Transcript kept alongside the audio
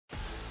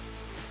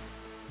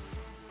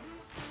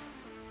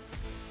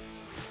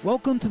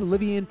Welcome to the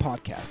Livian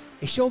Podcast,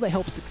 a show that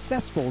helps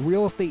successful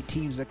real estate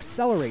teams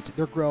accelerate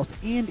their growth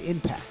and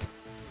impact.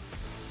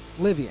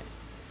 Livian,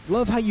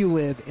 love how you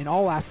live in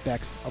all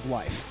aspects of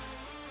life.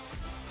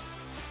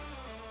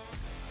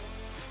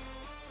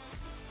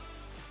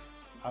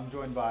 I'm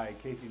joined by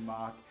Kasey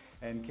Mock.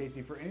 And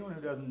Kasey, for anyone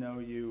who doesn't know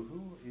you,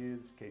 who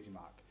is Kasey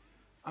Mock?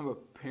 I'm a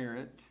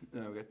parent.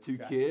 I've got two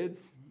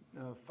kids,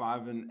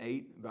 5 and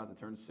 8, about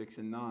to turn 6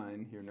 and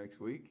 9 here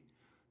next week.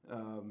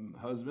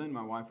 Husband,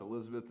 my wife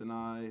Elizabeth, and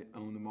I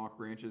own the Mock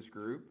Ranches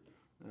Group.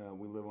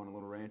 We live on a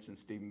little ranch in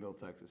Stephenville,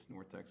 Texas,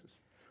 North Texas.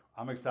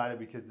 I'm excited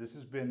because this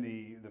has been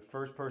the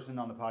first person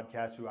on the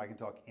podcast who I can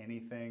talk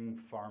anything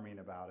farming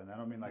about. And I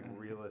don't mean like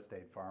real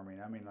estate farming.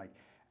 I mean like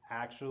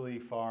actually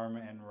farm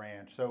and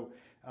ranch. So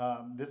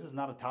this is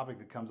not a topic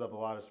that comes up a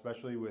lot,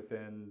 especially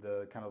within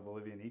the kind of the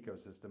Livian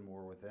ecosystem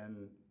or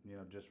within,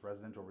 just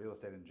residential real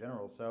estate in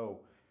general. So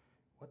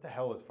what the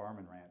hell is farm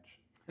and ranch?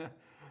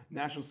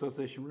 National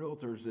Association of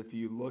Realtors, if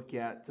you look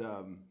at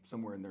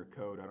somewhere in their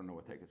code, I don't know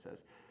what the heck it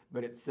says,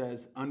 but it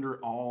says under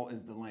all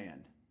is the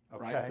land.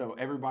 Okay. Right? So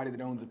everybody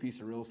that owns a piece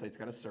of real estate's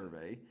got a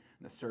survey,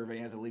 and the survey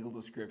has a legal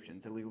description.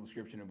 It's a legal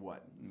description of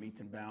what?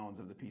 Meets and bounds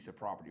of the piece of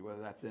property,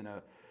 whether that's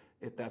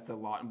if that's a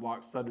lot and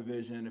block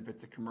subdivision, if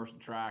it's a commercial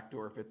tract,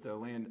 or if it's a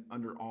land.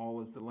 Under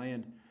all is the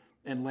land.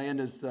 And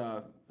land is,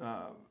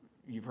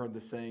 you've heard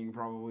the saying,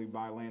 probably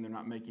buy land, they're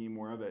not making any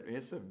more of it.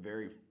 It's a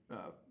very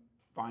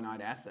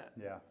finite asset.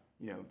 Yeah.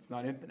 It's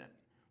not infinite.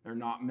 They're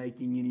not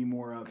making any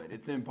more of it.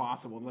 It's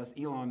impossible unless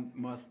Elon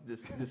Musk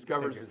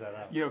discovers,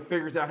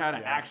 figures out how to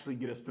actually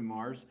get us to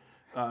Mars.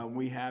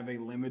 We have a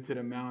limited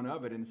amount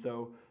of it. And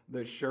so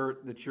the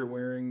shirt that you're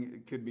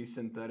wearing could be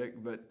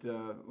synthetic, but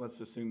let's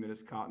assume that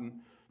it's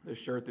cotton. The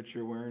shirt that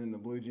you're wearing and the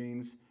blue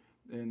jeans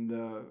and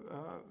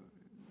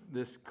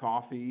this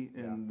coffee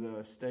and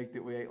the steak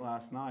that we ate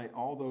last night,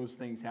 all those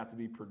things have to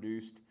be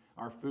produced.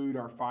 Our food,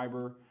 our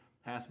fiber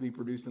has to be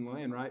produced in the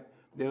land, right?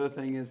 The other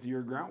thing is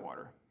your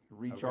groundwater,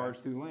 recharged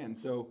through land.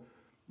 So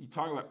you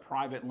talk about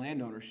private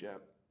land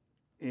ownership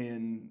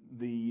in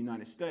the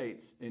United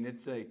States, and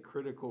it's a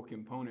critical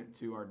component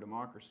to our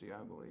democracy,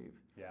 I believe.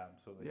 Yeah,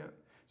 absolutely. Yeah.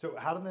 So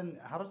how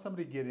does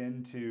somebody get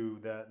into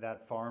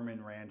that farm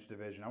and ranch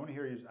division? I want to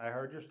hear you. I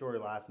heard your story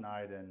last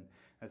night, and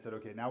I said,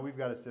 okay, now we've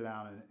got to sit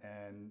down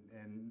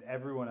and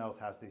everyone else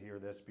has to hear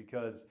this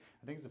because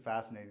I think it's a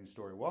fascinating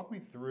story. Walk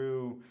me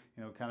through,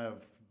 kind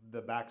of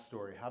the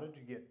backstory. How did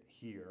you get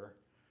here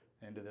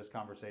into this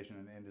conversation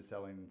and into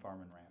selling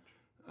farm and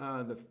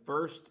ranch? The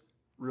first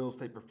real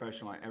estate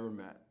professional I ever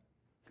met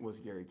was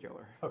Gary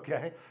Keller.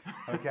 Okay.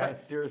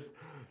 Serious.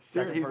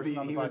 He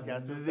was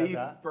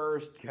the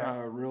first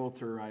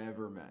realtor I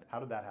ever met.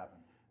 How did that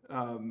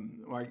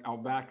happen? I'll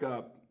back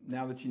up.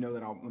 Now that you know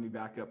that, let me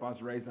back up. I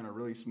was raised on a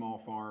really small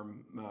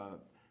farm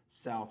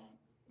south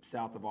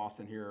of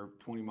Austin here,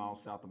 20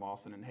 miles south of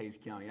Austin in Hayes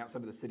County,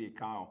 outside of the city of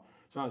Kyle.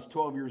 So when I was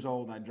 12 years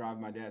old, I'd drive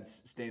my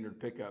dad's standard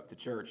pickup to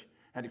church.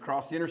 Had to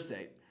cross the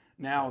interstate.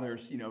 Now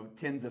there's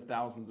tens of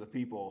thousands of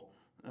people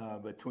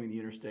between the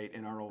interstate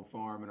and our old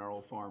farm, and our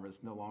old farm is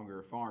no longer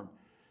a farm.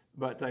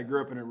 But I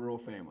grew up in a rural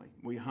family.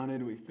 We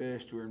hunted, we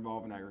fished, we were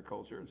involved in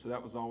agriculture, and so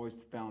that was always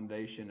the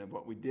foundation of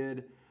what we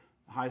did.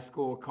 High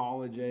school,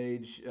 college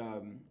age,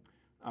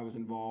 I was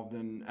involved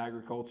in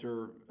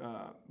agriculture,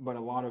 but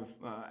a lot of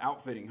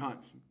outfitting,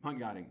 hunt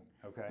guiding.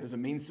 Okay. There's a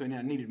means to it.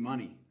 I needed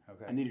money.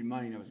 Okay. I needed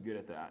money, and I was good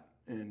at that,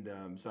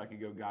 and so I could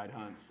go guide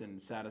hunts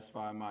and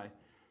satisfy my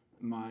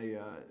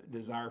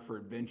desire for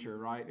adventure,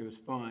 right? It was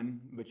fun,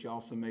 but you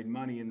also made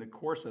money. In the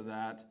course of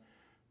that,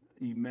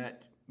 you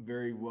met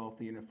very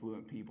wealthy and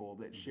affluent people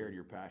that shared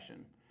your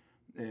passion.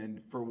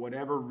 And for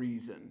whatever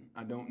reason,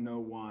 I don't know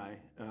why,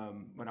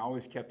 but I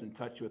always kept in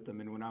touch with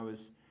them. And when I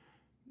was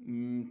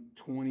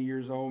 20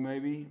 years old,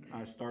 maybe,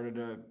 I started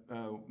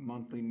a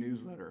monthly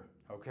newsletter.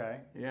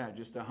 Okay. Yeah,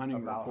 just a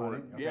hunting report.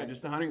 Hunting? Okay. Yeah,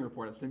 just a hunting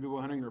report. I sent people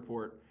a hunting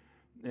report.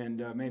 And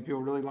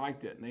people really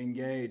liked it, and they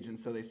engaged, and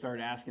so they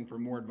started asking for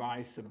more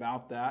advice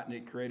about that, and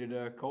it created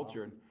a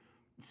culture. And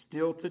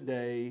still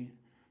today,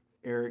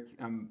 Eric,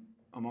 I'm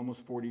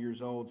almost 40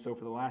 years old, so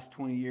for the last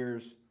 20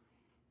 years,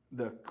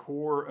 the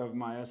core of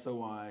my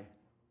SOI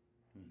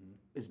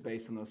is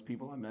based on those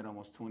people I met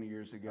almost 20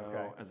 years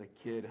ago as a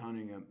kid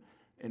hunting them,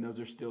 and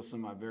those are still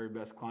some of my very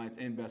best clients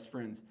and best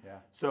friends. Yeah.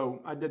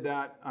 So I did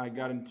that. I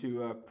got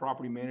into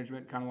property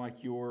management, kind of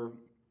like your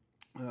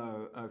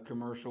a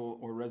commercial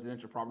or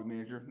residential property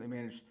manager. They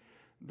manage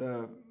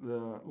the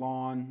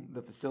lawn,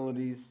 the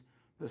facilities,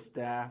 the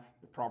staff,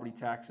 the property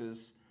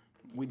taxes.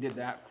 We did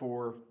that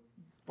for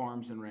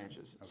farms and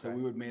ranches. Okay. So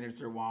we would manage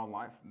their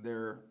wildlife,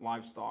 their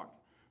livestock,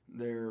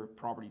 their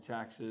property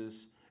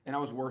taxes. And I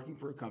was working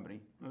for a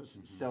company. I was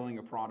selling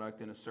a product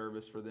and a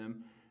service for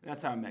them. And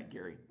that's how I met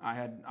Gary. I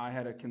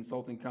had a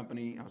consulting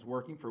company. I was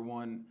working for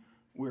one.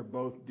 We were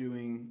both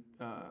doing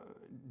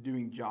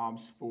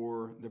jobs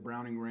for the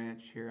Browning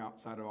Ranch here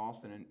outside of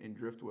Austin in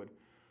Driftwood.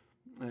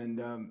 And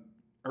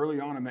early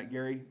on, I met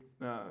Gary.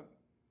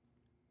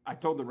 I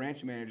told the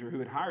ranch manager who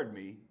had hired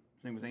me,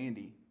 his name was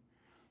Andy.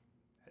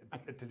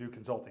 to do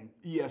consulting.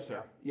 Yes,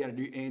 sir. Yeah,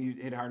 and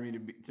you had hired me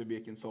to be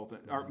a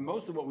consultant.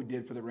 Most of what we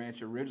did for the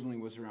ranch originally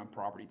was around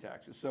property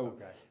taxes. So,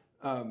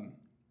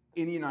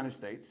 in the United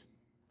States,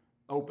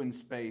 open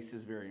space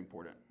is very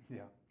important.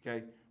 Yeah.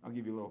 Okay, I'll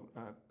give you a little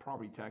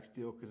property tax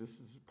deal because this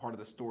is part of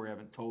the story I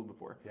haven't told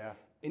before. Yeah.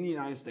 In the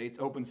United States,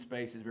 open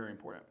space is very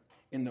important.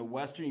 In the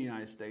Western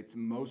United States,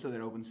 most of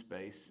that open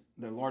space,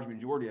 the large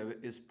majority of it,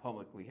 is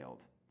publicly held.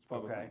 It's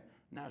publicly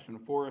National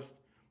Forest,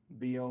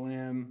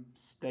 BLM,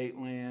 state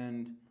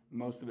land.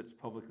 Most of it's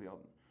publicly held.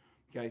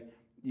 Okay,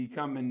 you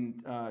come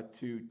in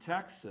to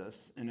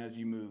Texas, and as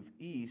you move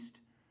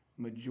east,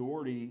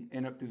 majority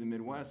and up through the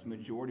Midwest,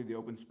 majority of the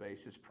open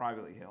space is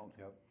privately held.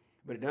 Yep.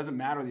 But it doesn't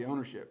matter the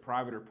ownership,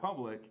 private or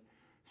public.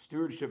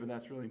 Stewardship of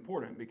that's really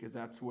important because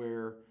that's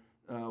where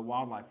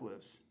wildlife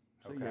lives.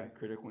 So you have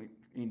critically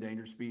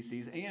endangered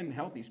species and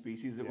healthy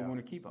species that we want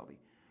to keep healthy.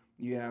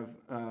 You have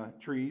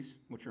trees,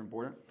 which are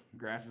important,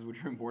 grasses,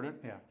 which are important,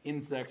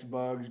 insects,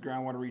 bugs,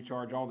 groundwater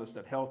recharge, all this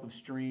stuff, health of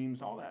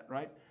streams, all that,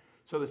 right?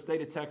 So the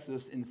state of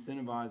Texas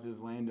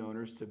incentivizes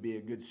landowners to be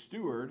a good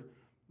steward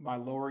by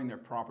lowering their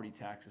property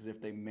taxes if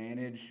they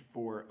manage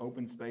for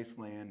open space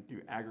land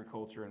through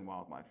agriculture and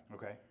wildlife.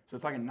 Okay. So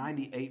it's like a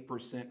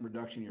 98%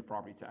 reduction in your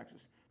property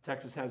taxes.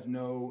 Texas has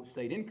no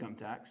state income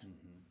tax,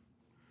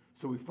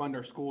 so we fund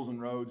our schools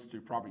and roads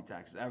through property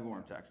taxes, ad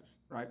valorem taxes,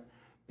 right?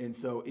 And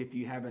so if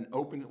you have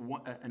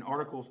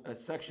a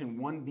section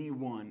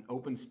 1D1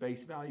 open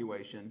space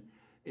valuation,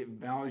 it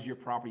values your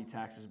property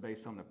taxes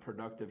based on the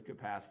productive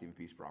capacity of a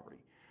piece of property.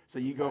 So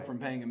you go from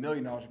paying $1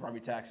 million in property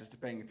taxes to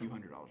paying a few $100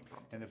 in property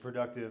taxes. And the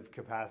productive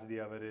capacity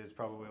of it is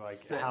probably like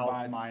set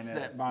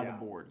by the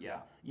board. Yeah.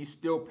 You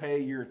still pay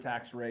your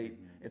tax rate.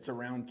 It's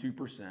around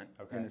 2%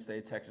 in the state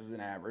of Texas as an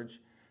average.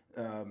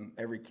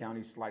 Every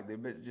county slightly,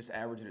 but just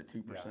average it at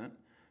 2%.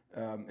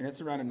 And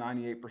it's around a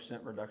 98%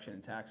 reduction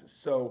in taxes.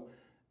 So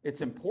it's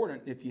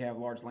important if you have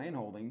large land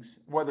holdings,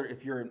 whether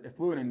if you're an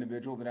affluent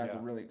individual that has a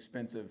really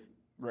expensive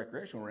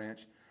recreational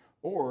ranch,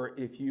 or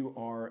if you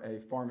are a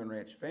farm and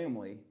ranch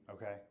family,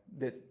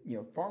 that's,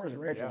 farmers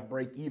and ranchers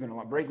break even a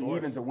lot. Breaking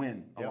even's a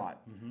win a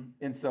lot.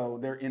 And so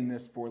they're in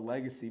this for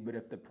legacy, but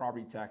if the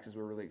property taxes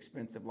were really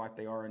expensive like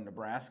they are in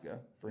Nebraska,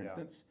 for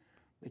instance,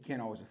 they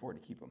can't always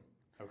afford to keep them.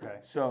 Okay.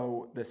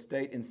 So the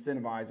state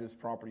incentivizes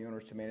property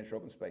owners to manage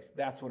open space.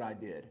 That's what I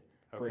did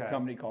for a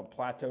company called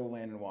Plateau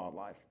Land and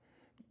Wildlife.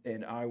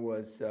 And I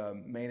was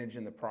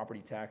managing the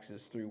property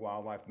taxes through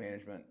wildlife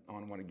management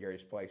on one of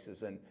Gary's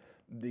places. And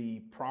the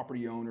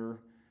property owner,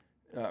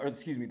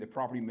 the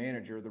property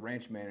manager, the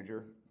ranch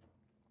manager,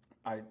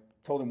 I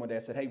told him one day, I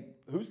said, hey,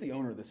 who's the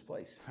owner of this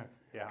place?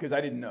 Because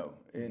I didn't know.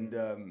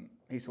 And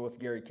he said, well, it's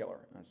Gary Keller.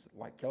 And I said,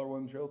 like Keller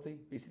Williams Realty?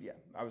 He said, yeah.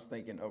 I was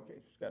thinking, okay,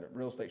 he's got a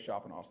real estate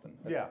shop in Austin.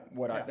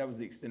 That's that was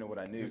the extent of what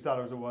I knew. Just thought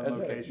it was a one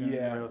location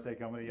real estate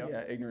company. Yep.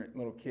 Yeah, ignorant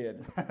little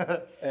kid.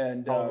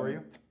 And how old were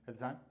you at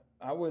the time?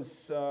 I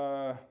was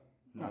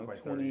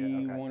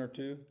 21 or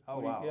 2. Oh,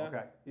 wow. Yeah,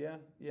 okay. Yeah,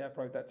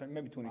 probably at that time,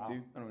 maybe 22.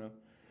 Wow. I don't know.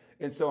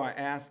 And so I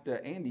asked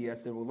Andy, I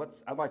said, well,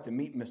 I'd like to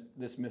meet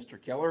this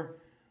Mr. Keller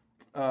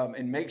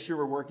and make sure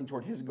we're working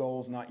toward his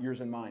goals, not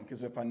yours and mine.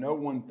 Because if I know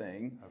one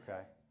thing,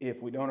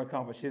 if we don't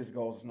accomplish his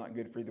goals, it's not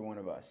good for either one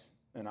of us.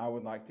 And I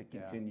would like to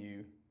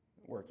continue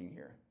working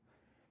here.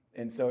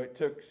 And so it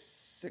took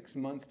 6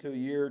 months to a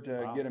year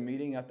to get a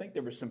meeting. I think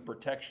there was some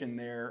protection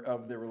there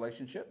of the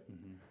relationship,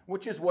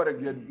 which is what a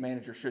good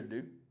manager should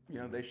do.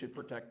 They should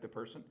protect the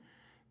person.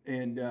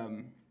 And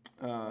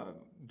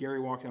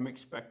Gary walks, I'm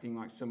expecting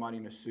like somebody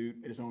in a suit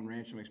at his own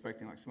ranch. I'm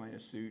expecting like somebody in a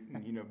suit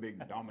and,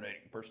 big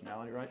dominating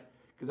personality, right?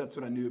 Because that's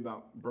what I knew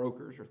about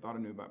brokers, or thought I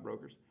knew about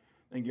brokers.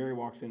 And Gary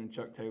walks in in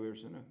Chuck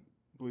Taylor's and a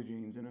blue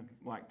jeans and a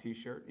black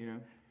t-shirt,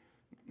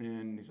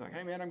 and he's like,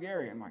 hey man, I'm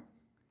Gary. I'm like,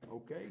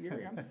 okay,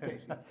 Gary, I'm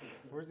Kasey.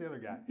 Where's the other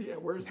guy? Yeah,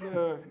 where's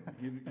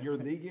you're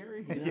the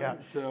Gary? Yeah.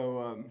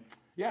 So,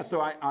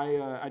 so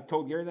I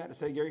told Gary that to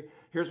say, Gary,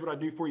 here's what I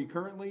do for you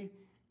currently.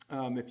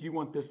 If you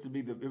want this to be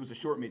it was a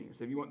short meeting.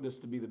 So if you want this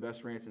to be the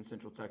best ranch in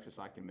Central Texas,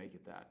 I can make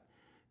it that.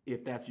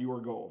 If that's your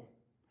goal.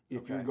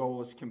 If your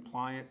goal is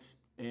compliance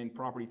and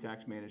property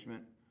tax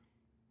management,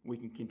 we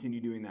can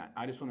continue doing that.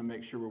 I just want to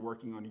make sure we're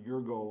working on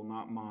your goal,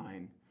 not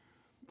mine.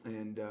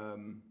 And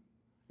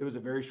it was a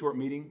very short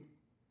meeting,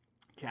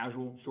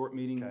 casual, short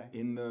meeting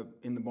in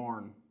the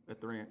barn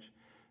at the ranch.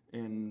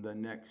 And the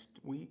next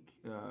week,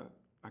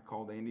 I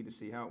called Andy to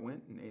see how it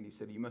went, and Andy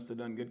said, you must have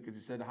done good because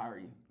he said to hire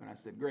you. And I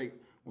said,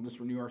 great, we'll just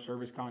renew our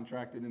service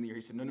contract in the year.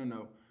 He said,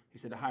 no. He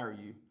said, to hire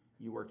you,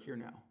 you work here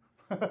now.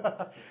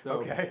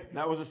 So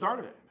that was the start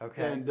of it.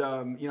 Okay. And,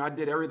 I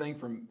did everything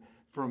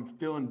from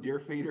filling deer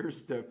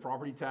feeders to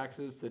property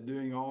taxes to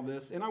doing all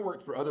this. And I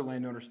worked for other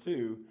landowners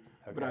too,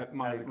 but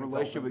my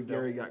relationship with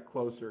Gary got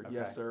closer. Okay.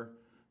 Yes, sir.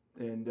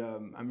 And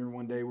I remember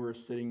one day we were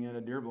sitting in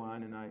a deer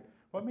blind and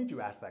What made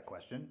you ask that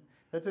question?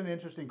 That's an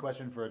interesting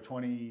question for a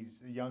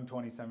young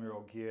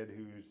 20-some-year-old kid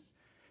who's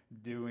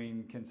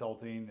doing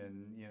consulting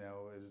and,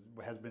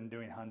 has been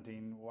doing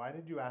hunting. Why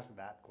did you ask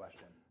that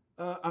question?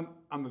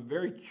 I'm a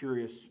very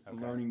curious,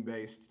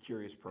 learning-based,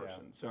 curious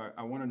person. Yeah. So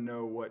I want to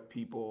know what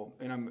people,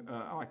 and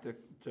I like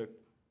to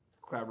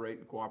collaborate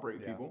and cooperate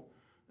with people.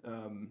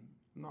 I'm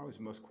not always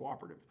the most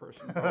cooperative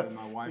person. Probably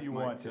my wife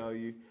might tell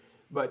you,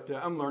 but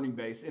I'm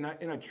learning-based, and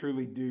I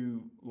truly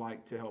do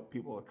like to help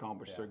people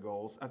accomplish their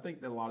goals. I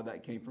think that a lot of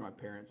that came from my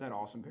parents. I had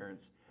awesome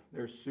parents.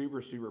 They're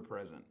super, super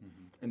present,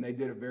 and they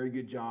did a very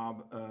good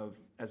job of,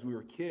 as we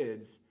were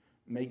kids,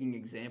 making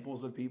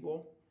examples of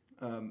people,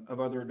 of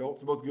other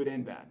adults, both good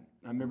and bad.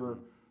 I remember,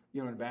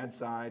 on the bad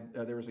side,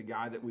 there was a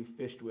guy that we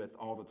fished with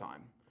all the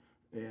time,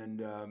 and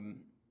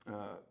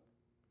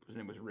his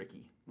name was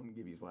Ricky. Let me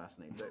give you his last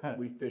name. But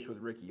we fished with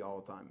Ricky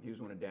all the time. He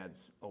was one of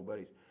Dad's old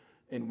buddies.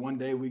 And one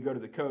day we go to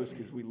the coast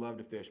because we love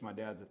to fish. My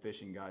dad's a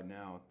fishing guide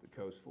now at the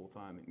coast full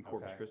time in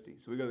Corpus Christi.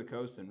 So we go to the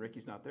coast and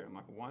Ricky's not there. I'm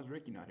like, well, why is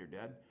Ricky not here,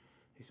 Dad?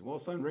 He said, well,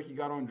 son, Ricky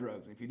got on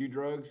drugs. If you do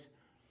drugs,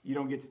 you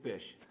don't get to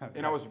fish. Okay.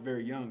 And I was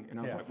very young, and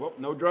I was like, well,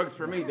 no drugs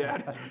for me,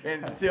 Dad.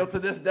 And still to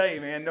this day,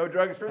 man, no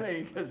drugs for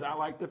me because I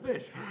like to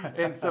fish.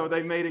 And so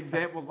they made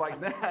examples like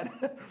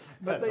that.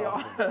 But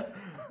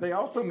they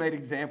also made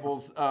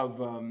examples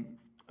of,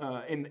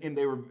 and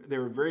they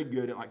were very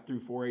good at, like, through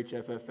 4-H,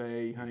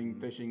 FFA, hunting,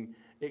 fishing,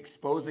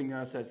 exposing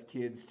us as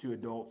kids to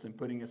adults and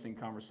putting us in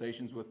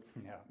conversations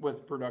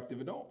with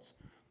productive adults.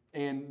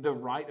 And the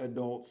right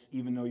adults,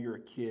 even though you're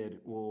a kid,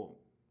 will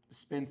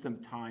spend some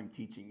time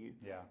teaching you.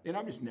 Yeah. And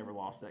I've just never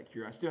lost that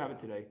cure. I still have it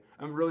today.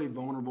 I'm really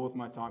vulnerable with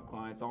my top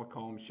clients. I'll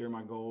call them, share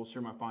my goals,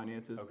 share my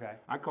finances. Okay.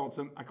 I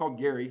called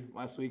Gary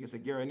last week. I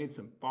said, Gary, I need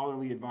some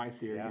fatherly advice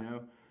here,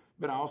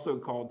 But I also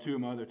called two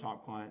of my other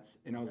top clients,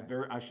 and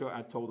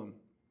I told them,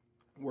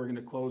 we're going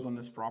to close on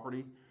this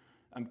property.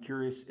 I'm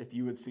curious if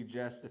you would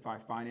suggest if I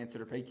finance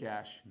it or pay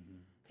cash.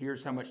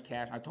 Here's how much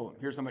cash. I told them,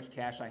 here's how much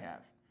cash I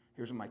have.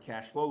 Here's what my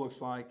cash flow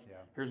looks like. Yeah.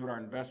 Here's what our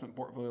investment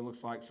portfolio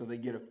looks like. So they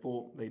get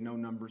they know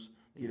numbers,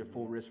 they get a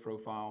full risk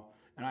profile.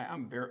 And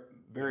I'm very,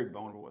 very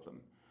vulnerable with them.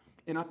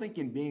 And I think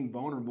in being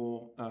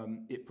vulnerable,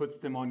 it puts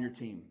them on your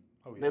team.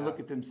 Oh, yeah. They look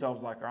at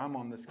themselves like, I'm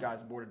on this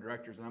guy's board of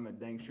directors and I'm going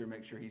to dang sure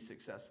make sure he's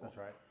successful. That's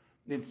right.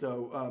 And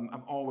so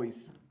I've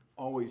always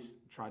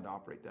tried to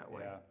operate that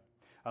way. Yeah.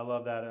 I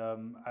love that.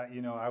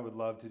 I would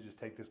love to just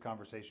take this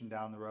conversation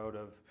down the road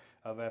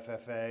of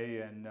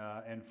FFA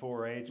and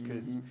 4-H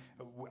because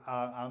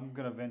I'm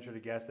going to venture to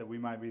guess that we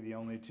might be the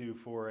only two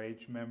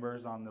 4-H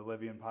members on the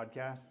Livian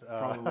Podcast.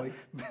 Probably.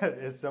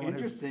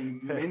 Interesting.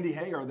 Mindy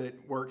Hagar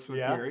that works with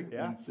Gary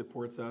and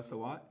supports us a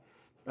lot.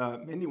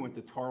 Mindy went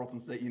to Tarleton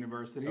State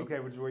University.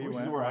 Okay, which is where you went.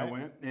 Which is where I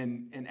went,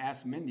 and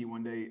asked Mindy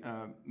one day.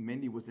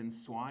 Mindy was in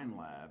swine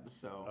lab,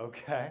 so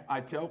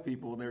I tell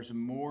people there's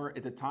more.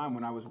 At the time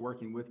when I was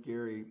working with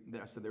Gary,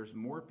 I said there's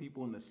more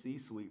people in the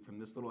C-suite from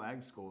this little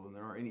ag school than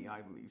there are any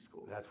Ivy League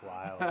schools. That's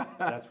wild.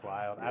 That's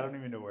wild. I don't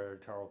even know where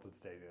Tarleton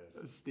State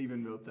is.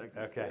 Stephenville,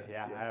 Texas. Okay,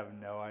 yeah, I have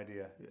no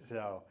idea. Yeah.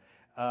 So.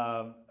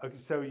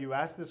 So you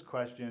asked this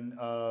question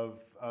of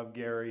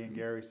Gary, and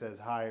Gary says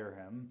hire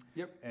him.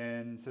 Yep.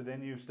 And so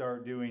then you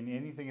start doing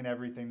anything and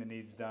everything that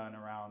needs done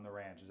around the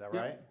ranch. Is that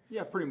right?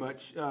 Yeah, pretty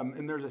much.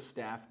 And there's a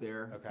staff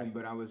there. Okay.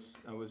 But I was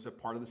a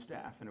part of the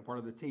staff and a part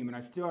of the team, and I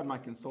still had my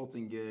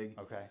consulting gig.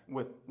 Okay.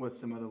 With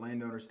some other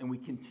landowners, and we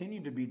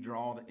continued to be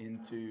drawn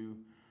into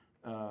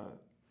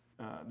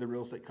the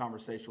real estate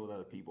conversation with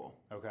other people.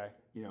 Okay.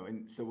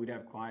 And so we'd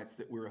have clients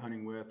that we were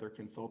hunting with or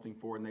consulting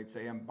for, and they'd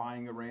say, I'm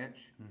buying a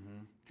ranch.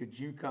 Mm-hmm. Could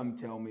you come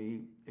tell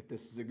me if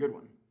this is a good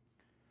one?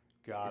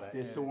 Got it. Is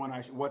this the one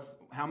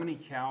how many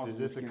cows does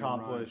this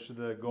accomplish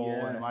the goal?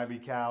 Yes. And it might be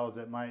cows,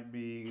 it might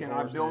be Can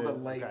horses. I build a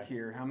lake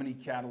here? How many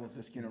cattle is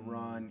this going to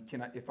run?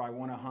 If I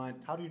want to hunt?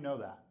 How do you know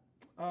that?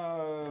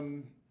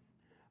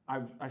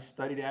 I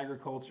studied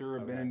agriculture.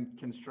 I've been in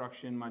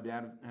construction. My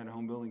dad had a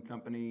home building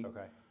company.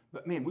 Okay.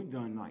 But man, we've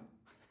done like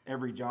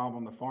every job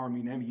on the farm.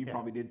 You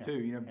probably did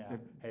too.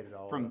 Hated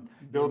all from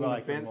building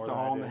the fence to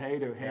hauling the hay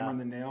to hammering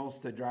the nails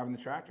to driving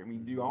the tractor. You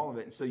do all of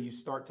it, and so you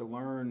start to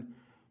learn.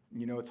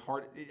 It's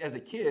hard as a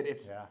kid.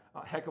 It's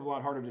a heck of a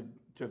lot harder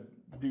to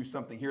do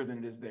something here than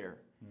it is there.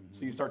 Mm-hmm.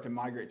 So you start to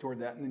migrate toward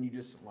that, and then you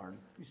just learn.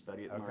 You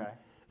study it and learn.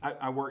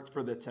 I worked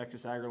for the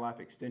Texas AgriLife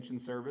Extension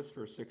Service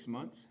for 6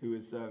 months. Who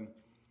is,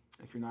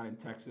 if you're not in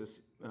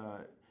Texas.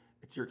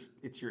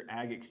 It's your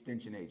ag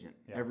extension agent.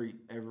 Yeah. Every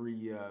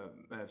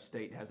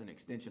state has an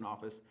extension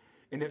office,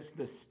 and it's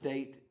the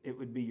state. It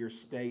would be your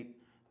state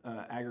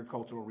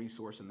agricultural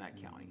resource in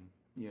that county.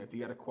 If you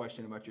got a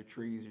question about your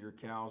trees or your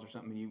cows or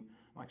something,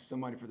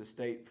 somebody for the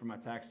state for my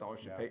tax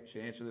dollars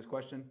should answer this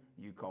question.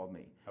 You called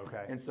me.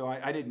 Okay. And so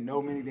I didn't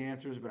know many of the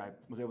answers, but I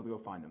was able to go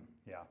find them.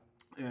 Yeah.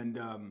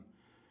 And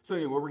so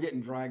anyway, we're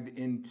getting dragged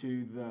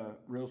into the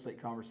real estate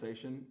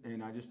conversation,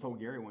 and I just told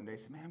Gary one day, I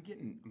said, man, I'm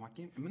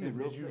in the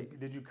real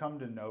estate. Did you come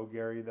to know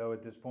Gary, though,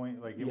 at this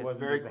point? Like, it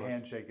wasn't just a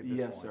handshake at this point?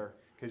 Yes, sir.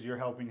 Because you're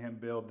helping him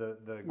build the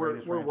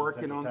greatest ranch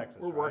in Central Texas,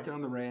 We're working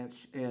on the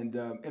ranch, and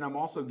I'm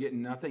also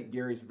getting, I think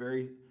Gary's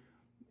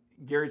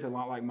a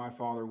lot like my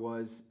father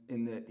was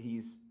in that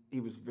he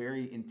was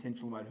very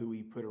intentional about who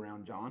he put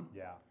around John.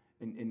 Yeah.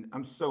 And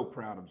I'm so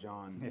proud of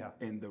John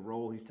and the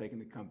role he's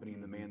taken in the company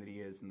and the man that he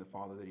is and the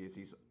father that he is.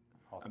 He's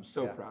Awesome. I'm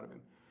so proud of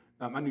him.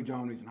 I knew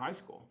John when he was in high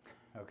school.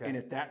 Okay. And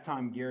at that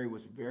time, Gary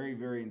was very,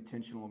 very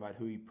intentional about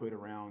who he put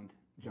around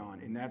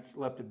John. And that's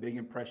left a big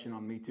impression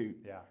on me too.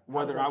 Yeah.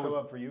 Whether How I did that was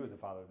show up for you as a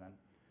father then?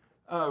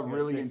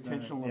 really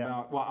intentional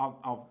about.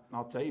 Well,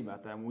 I'll tell you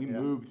about that.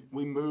 When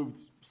we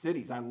moved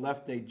cities. I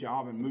left a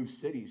job and moved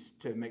cities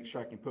to make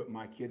sure I can put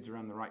my kids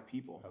around the right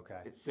people. Okay.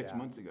 It's 6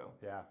 months ago.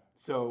 Yeah.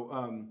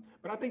 So,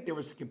 but I think there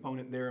was a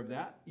component there of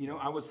that. You know,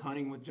 I was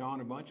hunting with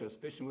John a bunch. I was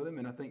fishing with him,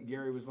 and I think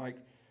Gary was like,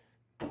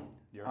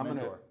 "You're a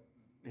mentor.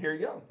 Here you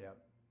go." Yep.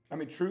 I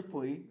mean,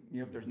 truthfully, you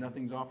know, if there's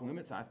nothing's off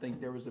limits, I think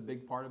there was a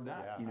big part of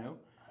that. Yeah. You know.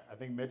 I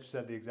think Mitch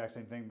said the exact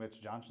same thing.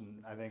 Mitch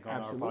Johnson, I think, on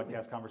Absolutely.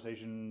 our podcast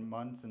conversation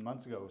months and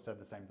months ago, said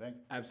the same thing.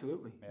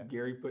 Absolutely. Yeah.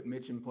 Gary put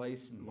Mitch in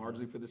place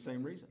largely for the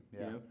same reason,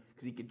 you know,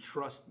 because he could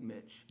trust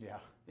Mitch. Yeah.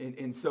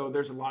 And so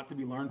there's a lot to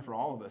be learned for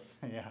all of us.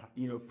 Yeah.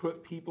 You know,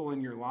 put people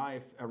in your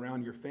life,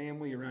 around your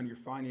family, around your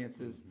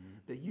finances,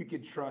 that you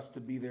could trust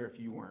to be there if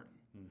you weren't.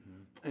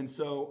 And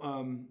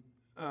so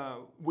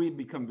we had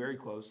become very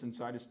close. And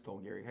so I just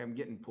told Gary, hey, I'm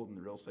getting pulled in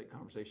the real estate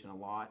conversation a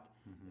lot.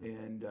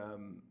 And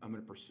I'm going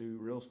to pursue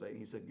real estate. And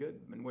he said, good.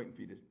 I've been waiting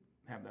for you to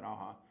have that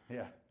aha.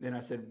 Yeah. And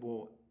I said,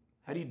 well,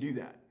 how do you do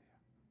that?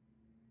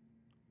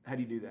 How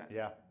do you do that?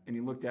 Yeah. And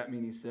he looked at me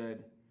and he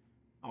said,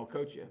 I'll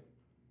coach you.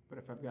 But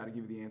if I've got to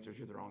give you the answers,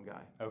 you're the wrong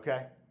guy.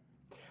 Okay.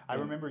 I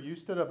remember you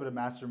stood up at a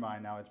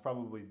mastermind. Now it's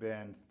probably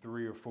been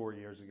 3 or 4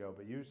 years ago,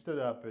 but you stood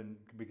up and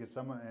because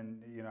someone,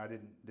 and you know, I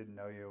didn't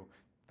know you.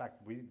 In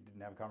fact, we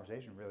didn't have a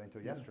conversation really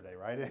until yesterday,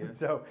 right? And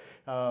so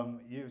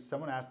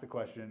someone asked the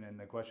question, and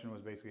the question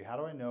was basically, how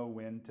do I know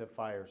when to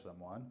fire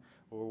someone,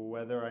 or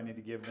whether I need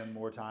to give them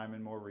more time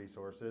and more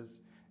resources?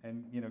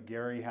 And you know,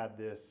 Gary had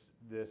this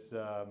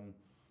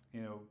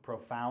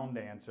profound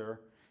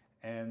answer,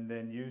 and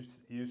then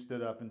you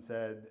stood up and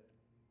said,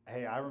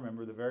 hey, I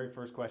remember the very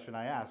first question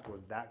I asked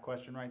was that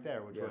question right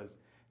there, which was,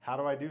 how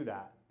do I do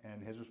that?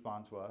 And his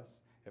response was,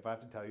 if I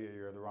have to tell you,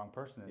 you're the wrong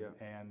person.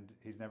 And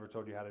he's never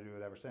told you how to do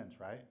it ever since,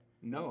 right?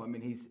 No, I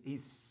mean,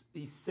 he's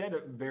said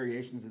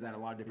variations of that a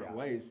lot of different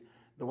ways.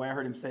 The way I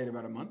heard him say it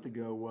about a month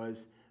ago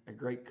was, a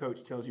great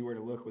coach tells you where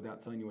to look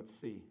without telling you what to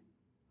see.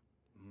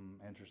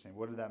 Interesting.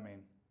 What did that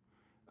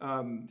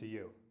mean to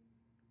you?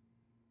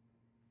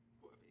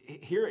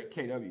 Here at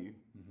KW,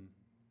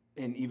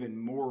 and even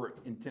more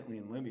intently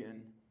in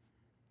Livian,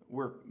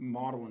 we're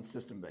model and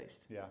system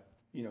based. Yeah.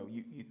 You know,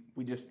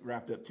 we just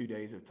wrapped up 2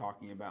 days of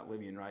talking about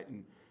Livian, right?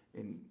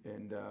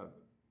 And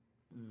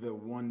the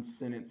one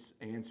sentence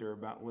answer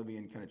about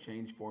Livian kind of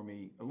changed for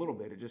me a little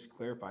bit. It just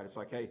clarified. It's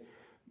like, hey,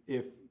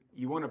 if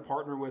you want to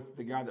partner with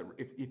the guy that,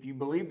 if you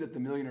believe that the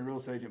Millionaire Real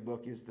Estate Agent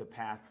book is the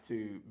path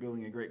to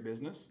building a great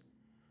business,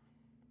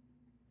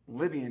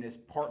 Livian is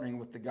partnering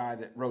with the guy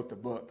that wrote the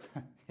book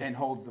and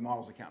holds the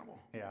models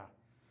accountable. Yeah.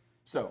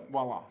 So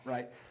voila,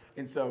 right?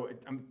 And so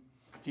I'm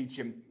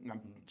teaching.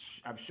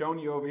 I've shown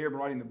you over here by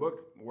writing the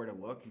book where to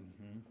look.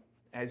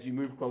 As you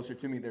move closer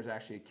to me, there's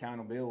actually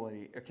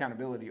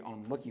accountability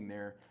on looking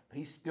there, but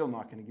he's still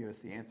not going to give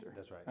us the answer.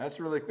 That's right. That's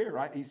really clear,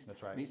 right?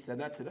 That's right. He said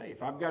that today.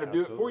 If I've got to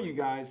do it for you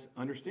guys,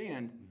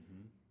 understand,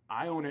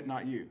 I own it,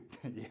 not you.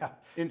 Yeah.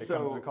 And it so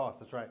comes at a cost.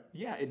 That's right.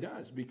 Yeah, it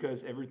does,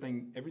 because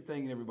everything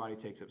and everybody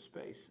takes up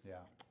space. Yeah.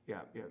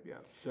 Yeah.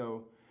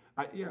 So.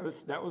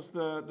 That was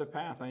the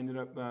path. I ended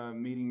up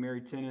meeting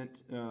Mary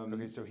Tennant.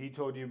 Okay, so he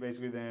told you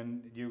basically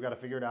then you got to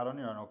figure it out on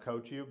your own. I'll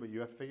coach you, but you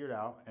have to figure it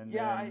out. And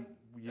then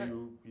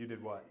you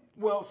did what?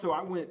 Well, so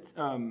I went.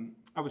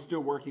 I was still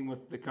working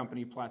with the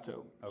company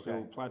Plateau. Okay.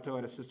 So Plateau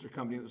had a sister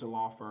company that was a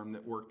law firm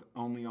that worked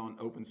only on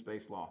open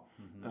space law,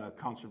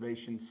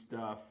 conservation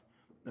stuff,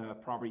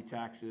 property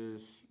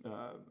taxes,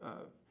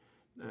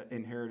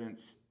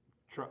 inheritance,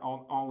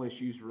 all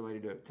issues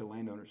related to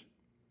landowners.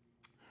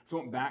 So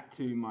I went back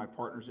to my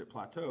partners at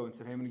Plateau and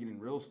said, hey, I'm going to get in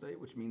real estate,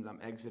 which means I'm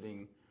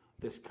exiting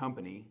this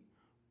company,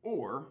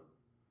 or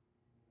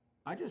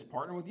I just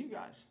partner with you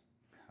guys.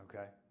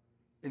 Okay.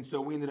 And so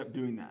we ended up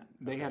doing that.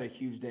 They had a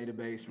huge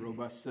database,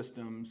 robust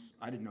systems.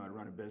 I didn't know how to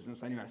run a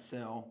business. I knew how to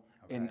sell,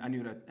 and I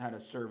knew how to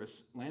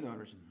service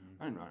landowners.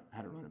 I didn't know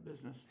how to run a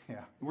business.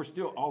 Yeah. We're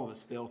still, all of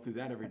us fail through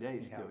that every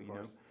day still, you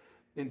know.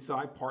 And so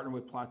I partnered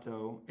with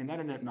Plateau, and that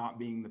ended up not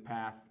being the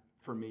path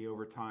for me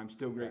over time.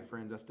 Still great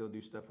friends. I still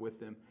do stuff with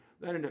them.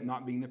 That ended up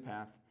not being the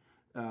path.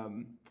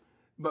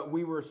 But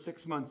we were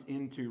 6 months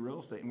into real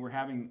estate, and we're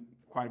having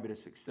quite a bit of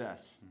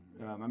success.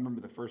 I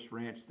remember the first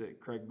ranch that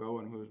Craig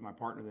Bowen, who was my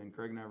partner then,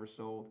 Craig and I ever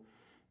sold.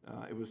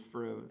 It was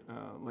for a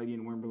lady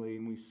in Wimberley,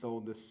 and we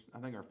sold this. I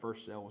think our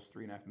first sale was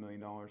 $3.5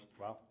 million.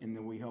 Wow. And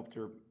then we helped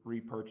her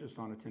repurchase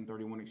on a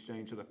 1031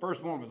 exchange. So the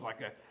first one was like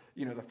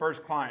the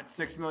first client,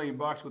 $6 million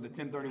with a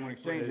 1031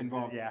 exchange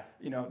involved. Yeah.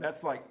 You know,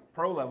 that's like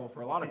pro level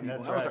for a lot of people.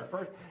 That's that was right. our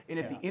first. And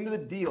at the end of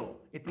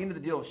the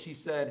deal, she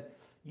said,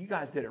 you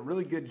guys did a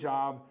really good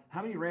job.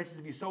 How many ranches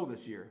have you sold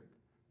this year?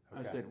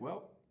 I said,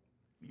 well,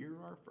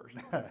 you're our first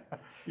one.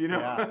 You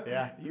know,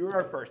 you were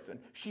our first one.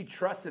 She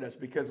trusted us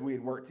because we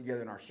had worked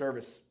together in our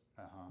service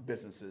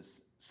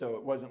businesses. So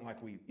it wasn't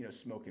like we,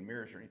 smoke and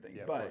mirrors or anything.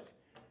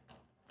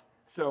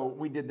 So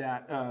we did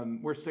that.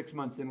 We're 6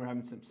 months in. We're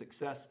having some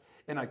success.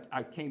 And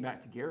I came back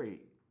to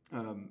Gary,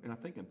 and I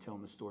think I'm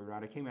telling the story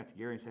right. I came back to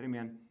Gary and said, hey,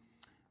 man,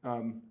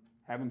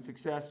 having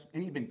success,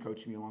 and he'd been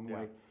coaching me along the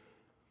way.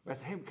 But I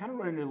said, hey, I'm kind of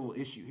running into a little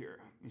issue here.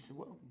 He said,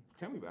 well,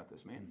 tell me about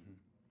this, man.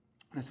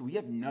 And I said, we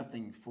have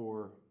nothing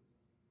for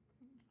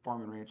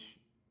farm and ranch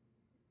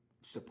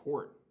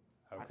support.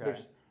 Okay.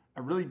 I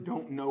really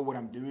don't know what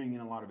I'm doing in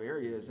a lot of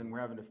areas, and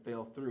we're having to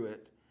fail through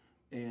it.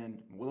 And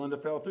I'm willing to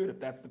fail through it if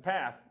that's the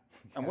path.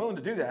 I'm willing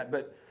to do that.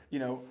 But,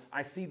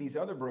 I see these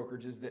other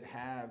brokerages that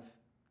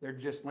they're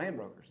just land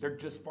brokers. They're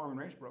just farm and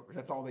ranch brokers.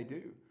 That's all they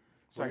do.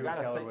 So Were you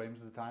at Keller Williams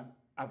at the time?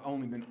 I've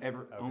only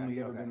ever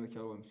been with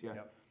Keller Williams, yeah.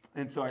 Yep.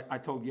 And so I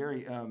told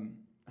Gary, I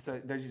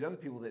said, there's these other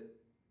people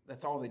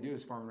that's all they do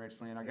is farm and ranch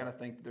land. I got to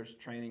think that there's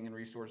training and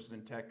resources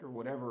and tech or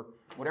whatever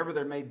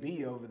there may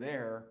be over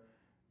there.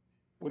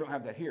 We don't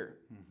have that here.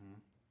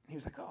 He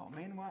was like, oh,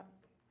 man, what?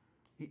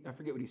 I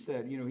forget what he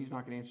said. He's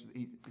not going to answer.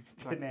 He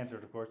didn't answer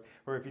it, of course.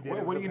 Or if you did,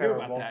 what are you going to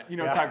do about that?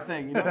 Type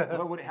thing.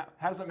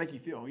 How does that make you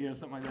feel?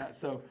 Something like that.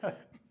 So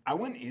I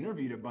went and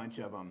interviewed a bunch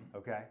of them.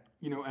 Okay.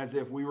 As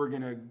if we were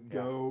going to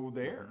go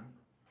there.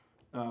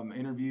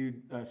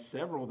 Interviewed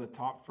several of the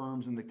top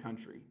firms in the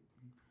country.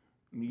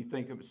 I mean, you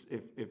think of,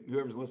 if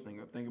whoever's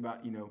listening, think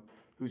about,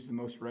 who's the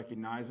most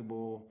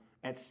recognizable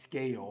at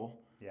scale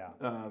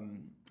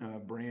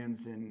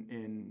brands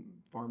in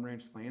farm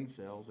ranch land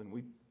sales, and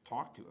we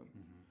talked to them.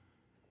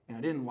 And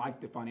I didn't like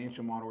the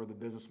financial model or the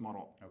business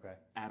model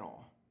at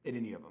all, at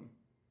any of them.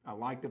 I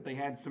liked that they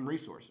had some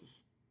resources.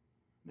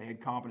 They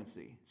had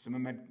competency. Some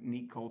of them had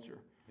neat culture.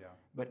 Yeah.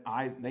 But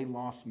they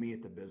lost me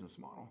at the business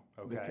model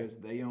because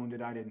they owned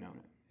it, I didn't own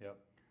it. Yep.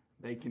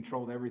 They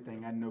controlled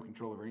everything. I had no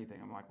control over anything.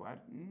 I'm like, well,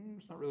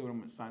 it's not really what I'm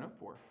going to sign up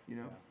for,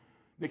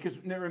 Because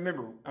now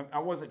remember, I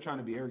wasn't trying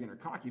to be arrogant or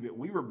cocky, but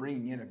we were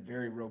bringing in a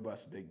very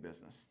robust big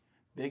business,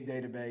 big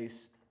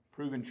database,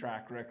 proven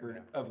track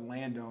record of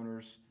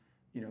landowners.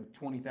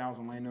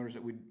 20,000 landowners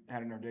that we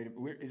had in our data.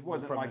 It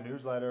wasn't from like the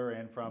newsletter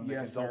and from the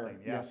consulting.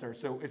 Sir. Yes, sir.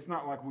 So it's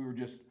not like we were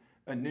just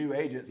a new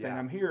agent saying,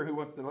 I'm here, who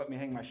wants to let me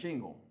hang my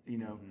shingle,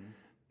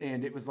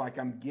 And it was like,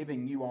 I'm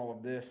giving you all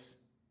of this,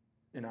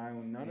 and I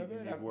own none of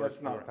it.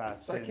 That's not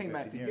past. So 10, I came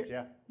back to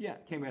Gary.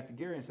 Came back to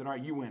Gary and said, all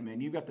right, you win,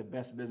 man. You got the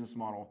best business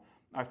model.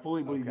 I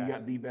fully believe you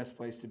got the best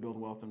place to build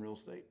wealth in real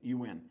estate. You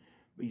win,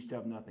 but you still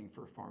have nothing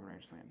for farm and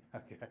ranch land.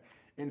 Okay.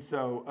 And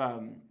so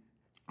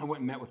I went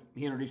and met with.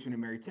 He introduced me to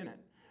Mary Tennant.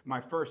 My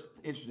first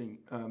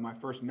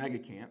mega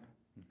camp.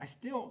 I'm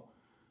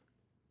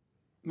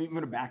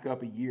going to back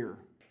up a year.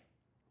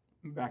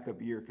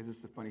 Because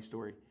it's a funny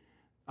story.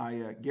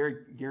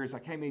 Gary's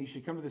like, hey man, you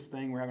should come to this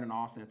thing we're having in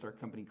Austin. It's our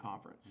company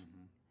conference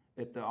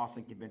at the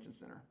Austin Convention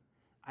Center.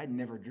 I'd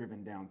never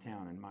driven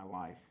downtown in my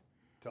life.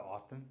 To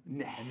Austin?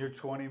 Nah. And you're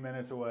 20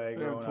 minutes away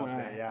growing up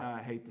there.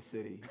 I hate the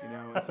city,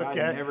 So I've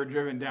never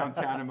driven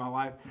downtown in my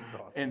life. That's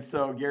awesome. And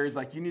so Gary's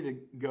like, you need to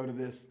go to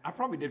this. I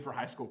probably did for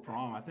high school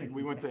prom. I think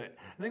we went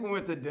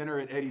to dinner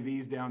at Eddie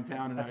V's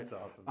downtown, and That's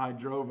awesome. I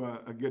drove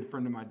a good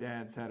friend of my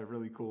dad's had a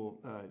really cool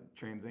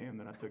Trans Am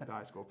that I took to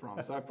high school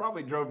prom. So I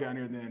probably drove down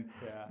here then.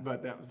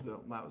 But that was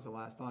the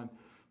last time.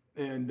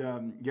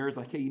 And Gary's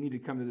like, hey, you need to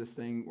come to this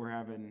thing. We're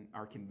having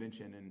our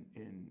convention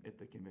at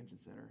the convention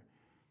center.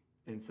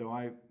 And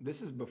so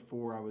this is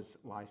before I was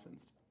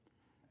licensed.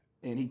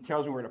 And he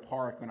tells me where to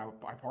park, and I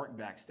parked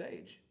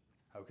backstage.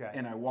 Okay.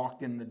 And I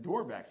walked in the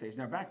door backstage.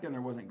 Now, back then,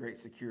 there wasn't great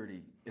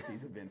security at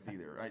these events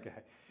either, right?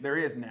 There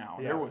is now.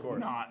 There was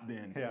not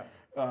then. Yeah.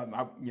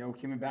 I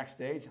came in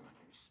backstage. I'm like,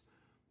 there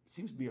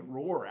seems to be a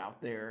roar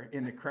out there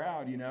in the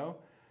crowd,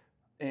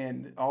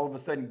 And all of a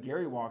sudden,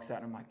 Gary walks out,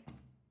 and I'm like,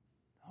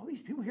 all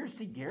these people here to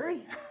see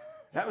Gary?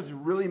 That was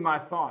really my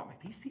thought.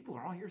 Like, these people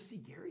are all here to see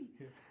Gary?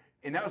 Yeah.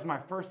 And that was my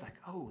first,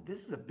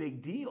 this is a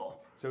big deal.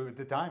 So at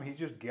the time, he's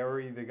just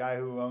Gary, the guy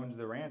who owns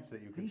the ranch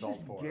that you consult for.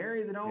 He's just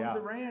Gary that owns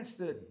the ranch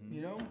that,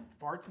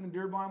 farts in the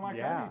deer blind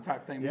like I do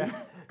type thing.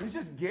 He's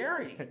just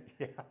Gary.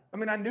 I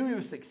mean, I knew he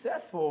was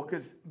successful,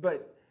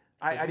 but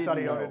I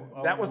didn't know.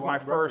 That was my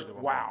first,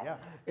 wow. Yeah.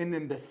 And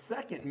then the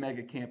second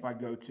mega camp I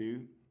go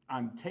to,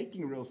 I'm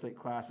taking real estate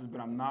classes,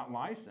 but I'm not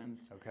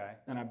licensed. Okay.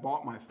 And I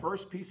bought my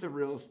first piece of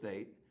real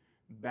estate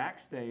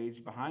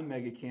backstage behind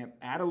Mega Camp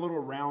at a little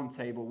round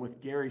table with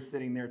Gary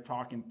sitting there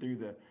talking through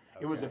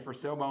it was a for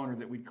sale by owner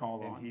that we'd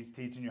call on. And he's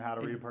teaching you how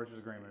to read a purchase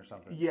agreement or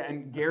something. Yeah,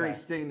 and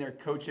Gary's sitting there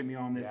coaching me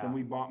on this, and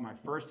we bought my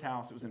first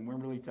house. It was in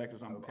Wimberley,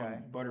 Texas on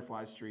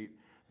Butterfly Street,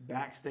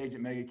 backstage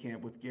at Mega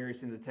Camp with Gary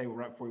sitting at the table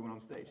right before he went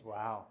on stage.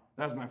 Wow.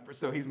 That was my first,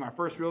 so he's my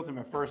first realtor,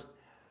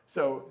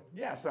 so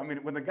I mean,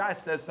 when the guy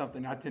says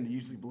something, I tend to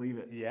usually believe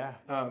it. Yeah.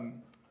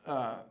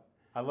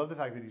 I love the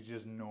fact that he's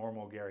just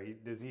normal, Gary.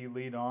 Does he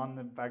lead on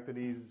the fact that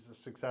he's a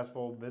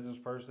successful business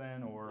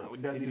person, or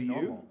does he to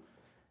normal?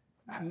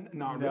 Not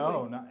no,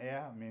 really. Not,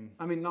 yeah.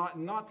 I mean,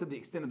 not to the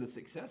extent of the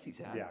success he's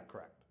had. Yeah,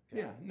 correct.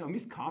 No,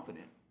 he's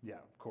confident. Yeah,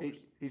 of course.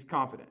 He's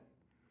confident,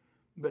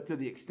 but to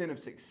the extent of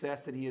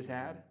success that he has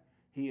had,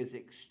 he is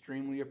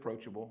extremely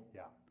approachable.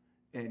 Yeah,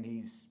 and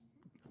he's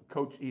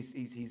coach.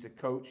 He's a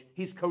coach.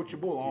 He's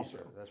coachable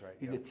also. That's right.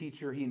 He's a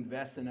teacher. He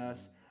invests in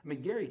us. I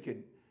mean, Gary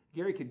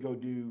could go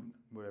do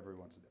whatever he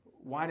wants to do.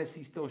 why does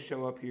he still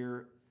show up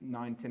here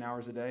 9-10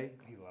 hours a day?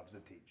 He loves to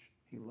teach.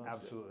 He loves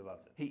Absolutely it.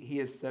 loves it. He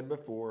has said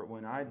before,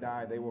 when I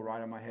die, they will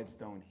write on my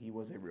headstone, he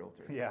was a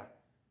realtor. Yeah.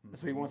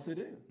 That's what he wants to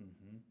do.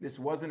 This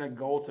wasn't a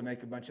goal to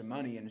make a bunch of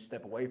money and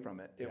step away from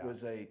it. It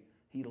was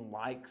he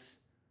likes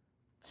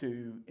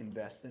to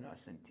invest in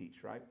us and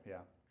teach, right? Yeah.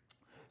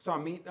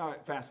 So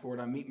fast forward,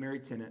 I meet Mary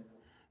Tennant,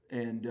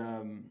 and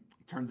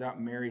turns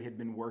out Mary had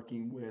been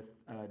working with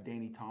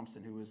Danny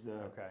Thompson, who was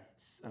the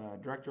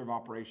director of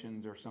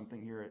operations or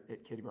something here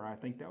at Katy Bar. I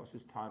think that was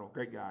his title.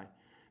 Great guy.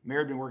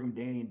 Mary had been working with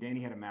Danny, and Danny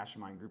had a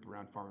mastermind group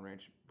around farm and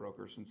ranch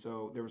brokers, and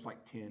so there was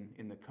like 10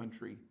 in the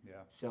country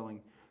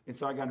selling. And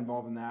so I got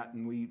involved in that,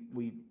 and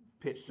we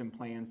pitched some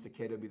plans to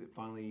KW that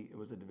finally, it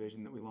was a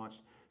division that we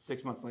launched.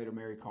 6 months later,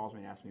 Mary calls me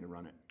and asks me to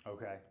run it.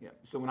 Okay. Yeah.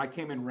 So when I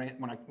came in,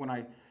 when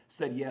I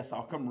said yes,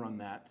 I'll come run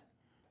that.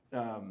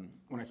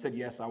 When I said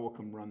yes, I will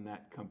come run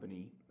that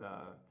company.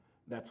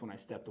 That's when I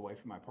stepped away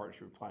from my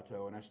partnership with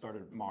Plateau, and I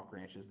started Mock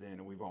Ranches then,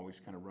 and we've always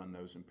kind of run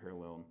those in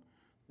parallel. And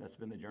that's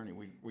been the journey.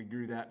 We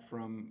grew that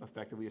from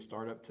effectively a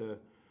startup to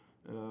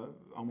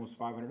almost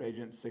 500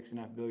 agents,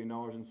 $6.5 billion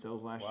in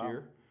sales last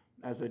year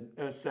as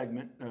a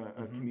segment,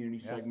 a community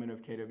segment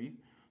of KW.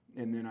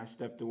 And then I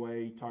stepped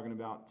away talking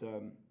about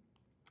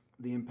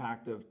the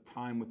impact of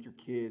time with your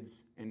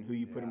kids and who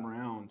you put them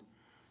around.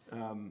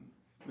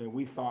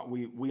 We thought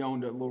we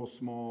owned a little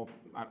small,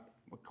 I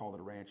would call it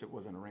a ranch, it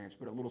wasn't a ranch,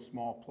 but a little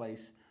small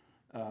place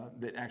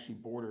that actually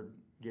bordered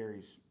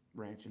Gary's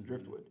ranch in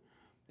Driftwood.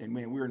 And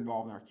man, we were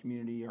involved in our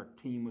community. Our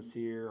team was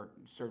here,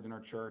 served in our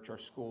church, our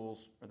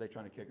schools. Are they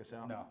trying to kick us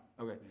out? No.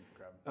 Okay.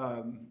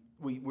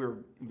 We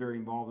were very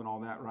involved in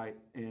all that, right?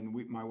 And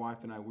my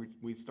wife and I,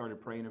 we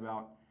started praying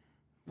about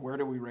where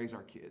do we raise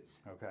our kids?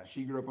 Okay.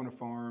 She grew up on a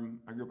farm.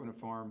 I grew up on a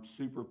farm.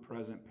 Super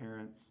present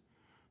parents,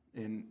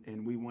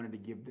 and we wanted to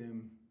give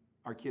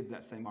our kids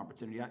that same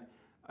opportunity.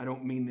 I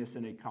don't mean this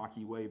in a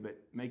cocky way, but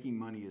making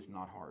money is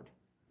not hard.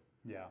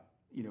 Yeah.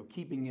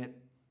 Keeping it.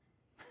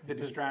 The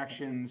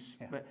distractions,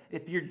 but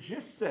if you're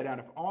just set out,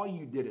 if all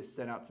you did is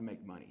set out to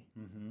make money,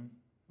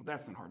 well,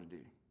 that's not hard to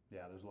do.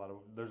 Yeah, there's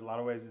a lot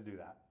of ways to do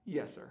that.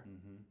 Yes, sir.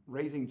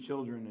 Raising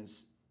children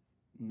is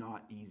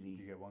not easy.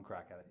 You get one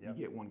crack at it. You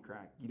get one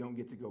crack. You don't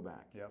get to go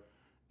back. Yep.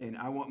 And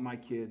I want my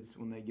kids,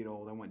 when they get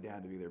old, I want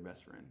dad to be their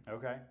best friend.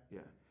 Okay. Yeah.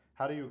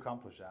 How do you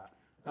accomplish that?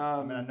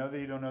 I mean, I know that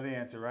you don't know the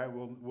answer, right?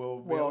 We'll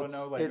be able to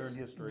know later in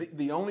history.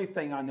 The only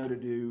thing I know to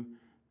do.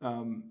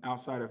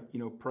 Outside of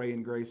pray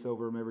and grace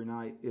over them every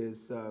night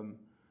is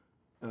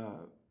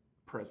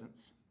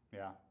presence.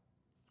 Yeah.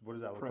 What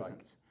does that look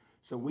like?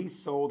 So we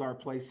sold our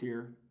place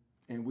here,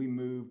 and we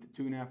moved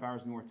 2.5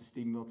 hours north to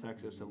Stephenville,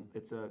 Texas. So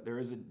there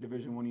is a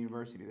Division I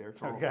university there.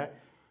 Okay.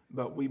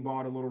 But we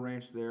bought a little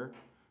ranch there,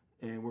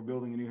 and we're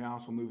building a new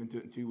house. We'll move into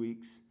it in 2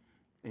 weeks,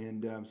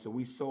 and so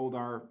we sold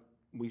our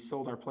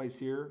place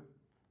here,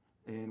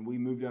 and we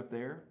moved up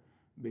there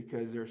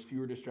because there's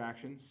fewer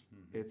distractions.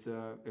 It's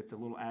a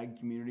little ag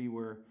community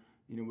where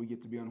we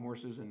get to be on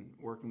horses and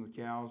working with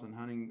cows and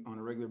hunting on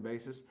a regular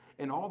basis,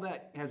 and all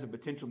that has a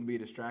potential to be a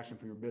distraction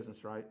from your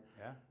business, right?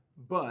 Yeah.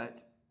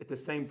 But at the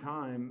same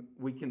time,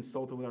 we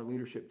consulted with our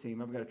leadership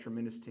team. I've got a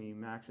tremendous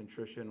team: Max and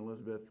Tricia and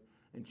Elizabeth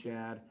and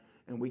Chad,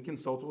 and we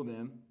consulted with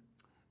them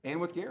and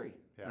with Gary.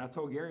 Yeah. And I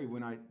told Gary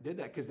when I did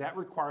that, because that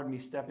required me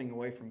stepping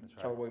away from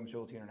Keller Williams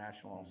Realty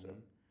International also.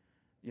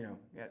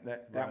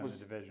 That was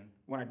the division.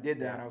 When I did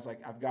that, I was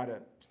like, I've got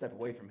to step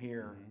away from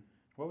here.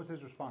 What was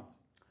his response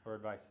or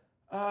advice?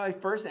 I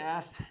first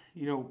asked,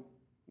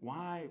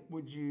 why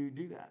would you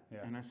do that? Yeah.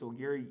 And I said, well,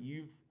 Gary,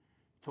 you've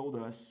told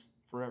us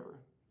forever,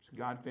 it's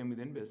God, family,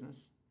 then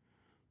business.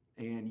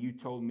 And you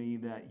told me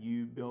that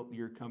you built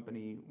your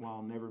company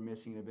while never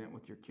missing an event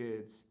with your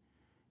kids.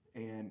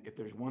 And if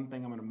there's one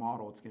thing I'm going to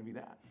model, it's going to be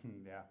that.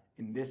 Yeah.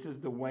 And this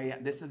is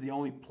the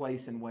only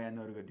place and way I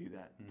know to go do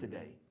that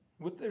today.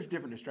 There's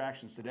different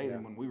distractions today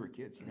than when we were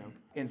kids,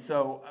 And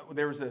so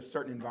there was a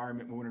certain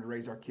environment we wanted to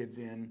raise our kids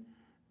in.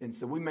 And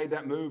so we made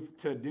that move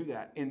to do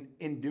that. And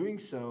in doing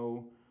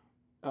so,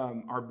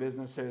 our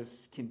business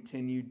has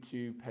continued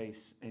to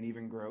pace and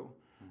even grow.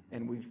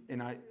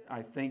 And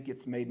I think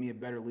it's made me a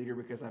better leader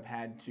because I've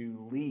had to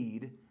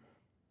lead,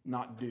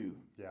 not do.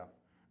 Yeah.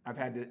 I've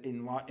had to,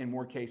 in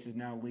more cases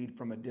now, lead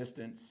from a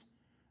distance,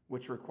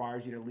 which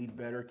requires you to lead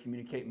better,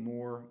 communicate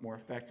more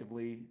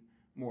effectively,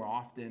 more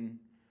often,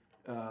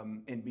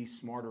 and be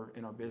smarter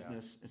in our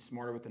business and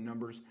smarter with the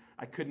numbers.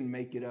 I couldn't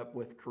make it up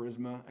with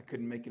charisma. I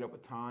couldn't make it up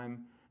with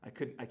time. I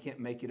can't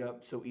make it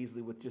up so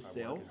easily with just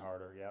sales. Working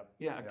harder,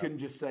 Yeah, I couldn't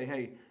just say,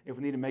 hey, if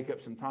we need to make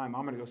up some time,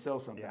 I'm going to go sell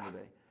something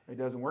today. It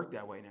doesn't work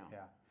that way now. Yeah.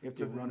 You have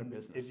to run a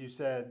business.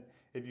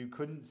 If you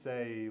couldn't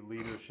say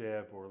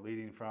leadership or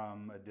leading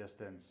from a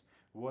distance,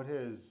 what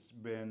has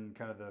been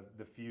kind of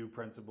the few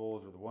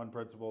principles or the one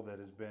principle that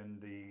has been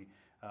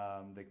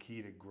the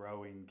key to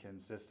growing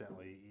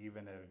consistently,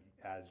 even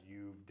as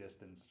you've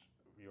distanced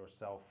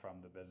yourself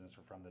from the business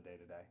or from the day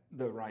to day?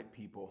 The right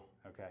people.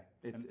 Okay.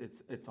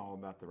 It's all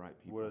about the right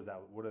people.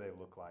 What do they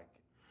look like?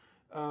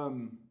 How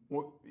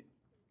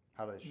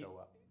do they show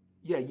up?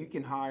 Yeah, we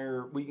can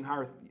hire,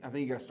 I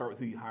think you got to start with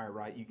who you hire,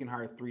 right? You can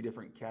hire 3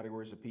 different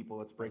categories of people.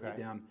 Let's break it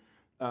down.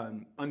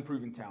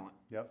 Unproven talent.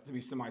 Yep. To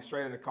be somebody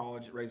straight out of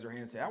college that raise their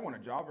hand and say, I want a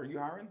job. Are you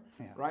hiring?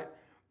 Yeah. Right?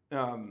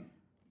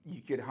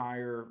 You could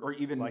hire, or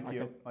even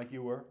like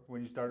you were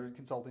when you started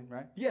consulting,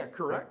 right? Yeah,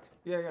 correct.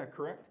 Yeah,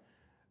 correct.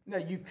 Now,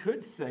 you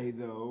could say,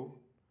 though,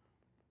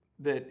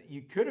 that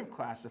you could have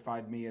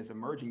classified me as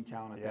emerging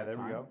talent at that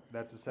time. Yeah, there we go.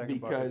 That's the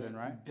second bucket then,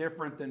 right? Because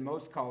different than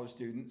most college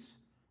students,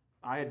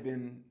 I had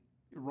been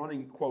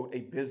running, quote, a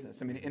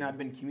business. I mean, and I've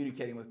been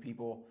communicating with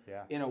people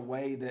in a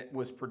way that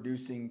was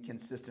producing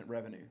consistent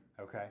revenue.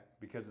 Okay,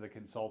 because of the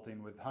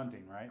consulting with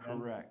hunting, right?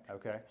 Correct.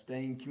 Okay.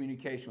 Staying in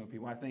communication with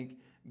people. I think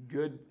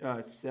good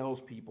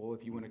salespeople,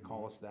 if you want to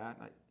call us that,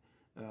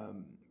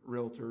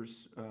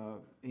 realtors,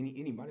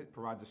 anybody that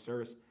provides a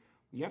service,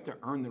 you have to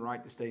earn the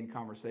right to stay in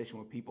conversation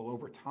with people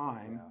over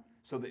time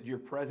so that you're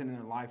present in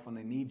their life when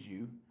they need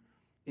you.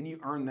 And you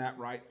earn that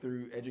right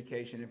through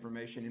education,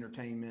 information,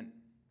 entertainment,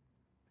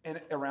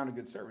 and around a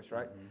good service,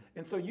 right? Mm-hmm.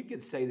 And so you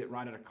could say that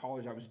right out of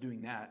college I was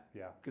doing that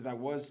because I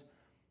was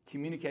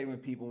communicating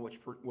with people, which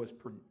was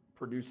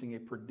producing a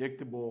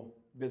predictable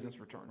business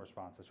return.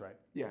 Responses, right?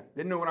 Yeah,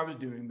 didn't know what I was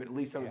doing, but at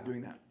least I was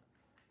doing that.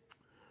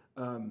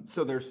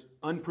 So there's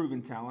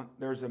unproven talent.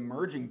 There's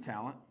emerging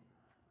talent,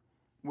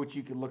 which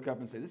you could look up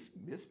and say,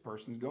 this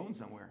person's going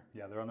somewhere.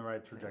 Yeah, they're on the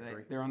right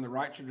trajectory. They're on the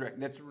right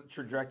trajectory.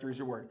 Trajectory is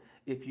your word.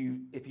 If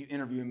you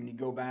interview them and you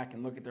go back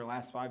and look at their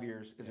last 5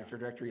 years, is their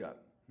trajectory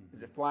up? Mm-hmm.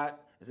 Is it flat?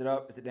 Is it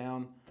up? Is it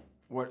down?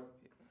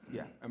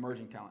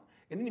 Emerging talent.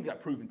 And then you've got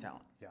proven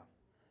talent. Yeah.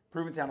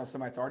 Proven talent is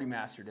somebody that's already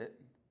mastered it,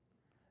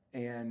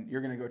 and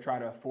you're going to go try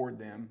to afford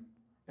them.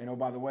 And oh,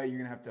 by the way, you're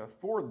going to have to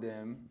afford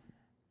them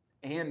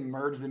and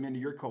merge them into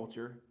your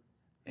culture,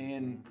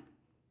 and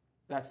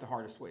that's the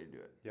hardest way to do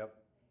it. Yep.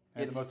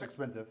 And it's the most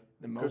expensive.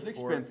 The most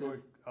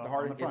expensive. The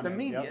hardest. It's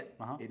immediate. Yep.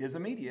 Uh-huh. It is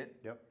immediate.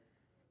 Yep.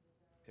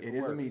 It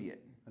is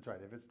immediate. That's right.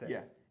 If it sticks.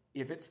 Yeah.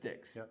 If it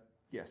sticks. Yep.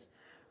 Yes.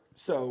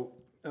 So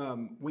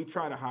we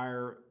try to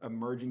hire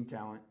emerging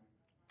talent,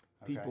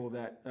 people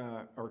that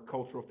are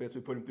cultural fits.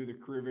 We put them through the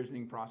career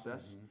visioning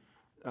process.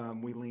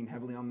 Mm-hmm. We lean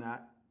heavily on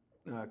that,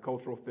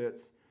 cultural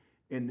fits.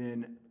 And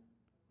then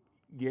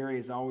Gary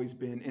has always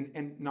been,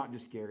 and not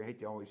just Gary, I hate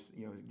to always,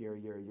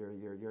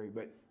 Gary,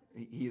 but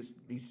he's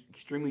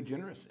extremely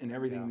generous in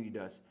everything that he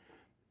does.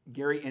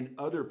 Gary and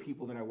other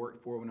people that I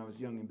worked for when I was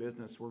young in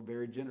business were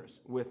very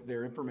generous with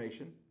their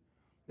information,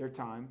 their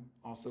time,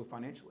 also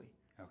financially.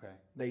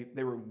 Okay.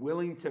 They were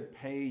willing to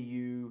pay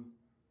you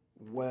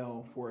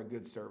well for a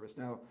good service.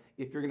 Now,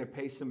 if you're going to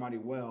pay somebody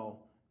well,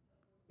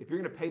 if you're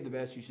going to pay the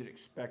best, you should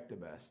expect the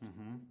best.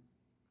 Mm-hmm.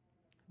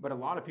 But a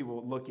lot of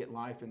people look at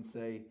life and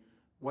say,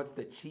 what's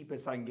the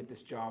cheapest I can get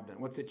this job done?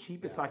 What's the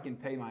cheapest I can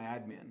pay my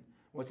admin?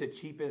 What's the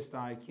cheapest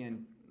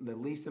the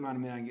least amount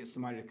of money I can get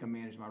somebody to come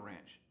manage my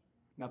ranch?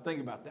 Now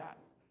think about that.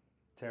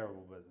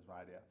 Terrible business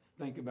idea.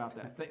 Think about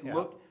that.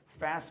 Look,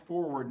 fast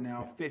forward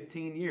now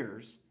 15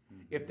 years.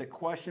 Mm-hmm. If the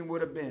question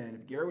would have been,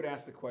 if Gary would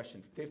ask the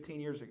question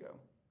 15 years ago,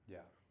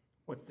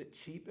 what's the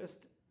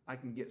cheapest I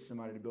can get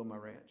somebody to build my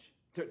ranch,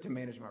 to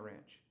manage my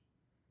ranch?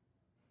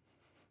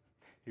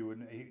 He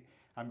wouldn't.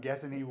 I'm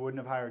guessing he wouldn't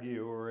have hired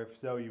you, or if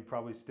so, you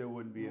probably still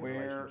wouldn't be in a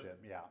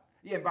relationship. Yeah.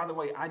 Yeah, and by the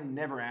way, I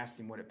never asked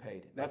him what it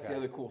paid. That's the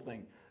other cool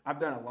thing. I've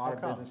done a lot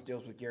of business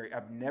deals with Gary.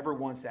 I've never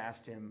once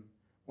asked him,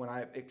 when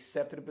I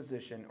accepted a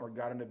position or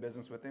got into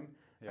business with him,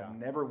 I've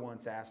never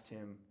once asked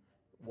him,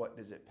 what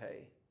does it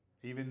pay?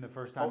 Even the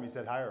first time you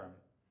said hire him?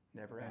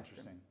 Never asked him.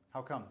 Interesting.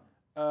 How come?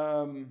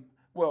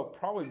 Well,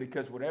 probably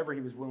because whatever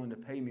he was willing to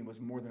pay me was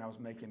more than I was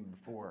making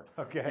before.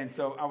 Okay. And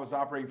so I was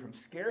operating from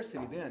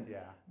scarcity then. Yeah.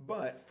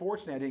 But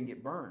fortunately, I didn't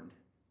get burned.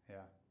 Yeah.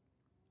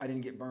 I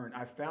didn't get burned.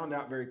 I found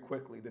out very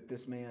quickly that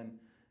this man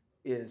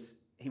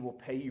he will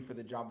pay you for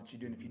the job that you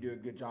do. And if you do a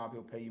good job,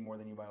 he'll pay you more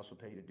than anybody else will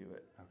pay you to do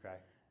it. Okay.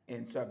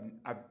 And so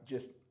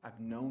I've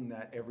known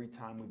that every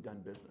time we've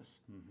done business.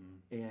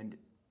 Mm-hmm. And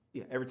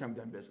every time we've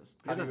done business.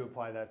 How do you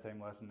apply that same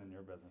lesson in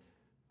your business?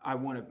 I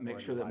want to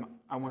make sure that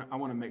I want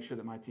to make sure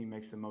that my team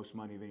makes the most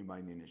money of anybody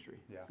in the industry.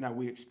 Yeah. Now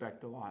we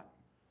expect a lot.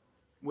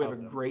 We have a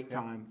great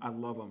time. I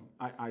love them.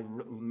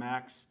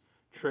 Max,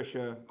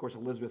 Trisha, of course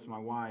Elizabeth's my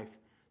wife,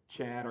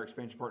 Chad, our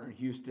expansion partner in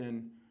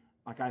Houston.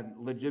 Like I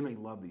legitimately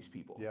love these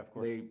people. Yeah, of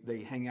course.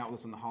 They hang out with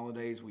us on the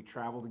holidays. We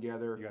travel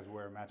together. You guys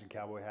wear matching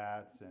cowboy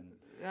hats and.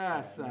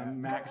 Yes,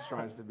 Max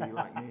tries to be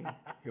like me.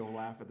 He'll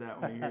laugh at that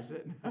when he hears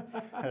it.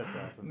 That's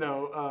awesome.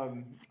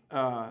 No.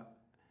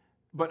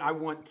 But I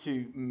want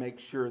to make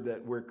sure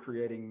that we're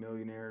creating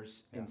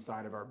millionaires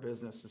inside of our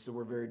business. And so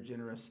we're very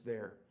generous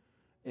there.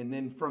 And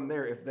then from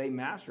there, if they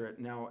master it,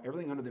 now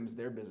everything under them is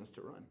their business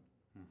to run.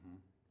 Mm-hmm.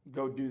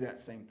 Go do that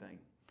same thing.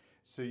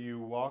 So you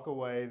walk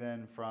away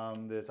then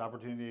from this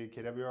opportunity at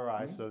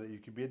KWRI so that you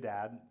could be a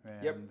dad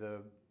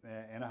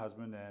and a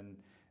husband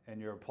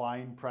and you're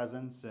applying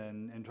presence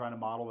and trying to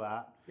model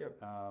that,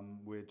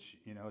 which,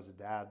 as a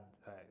dad,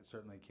 I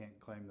certainly can't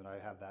claim that I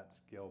have that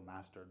skill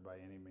mastered by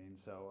any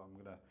means. So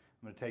I'm gonna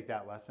take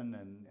that lesson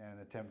and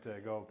attempt to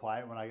go apply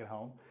it when I get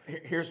home.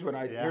 Here's what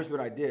I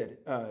did.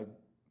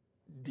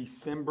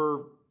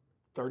 December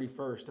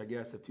 31st, I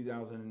guess, of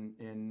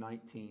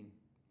 2019.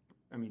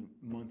 I mean,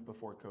 month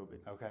before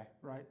COVID. Okay.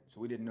 Right? So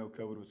we didn't know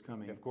COVID was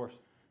coming. Of course.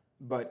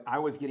 But I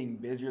was getting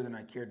busier than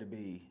I cared to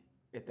be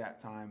at that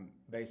time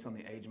based on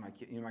the age of my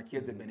kids. My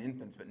kids had been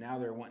infants, but now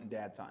they're wanting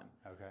dad time.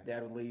 Okay.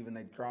 Dad would leave and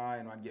they'd cry,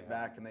 and I'd get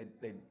back and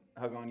they'd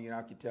hug on you, and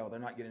I could tell they're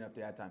not getting enough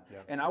dad time.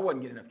 Yep. And I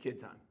wasn't getting enough kid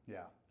time.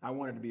 Yeah. I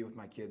wanted to be with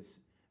my kids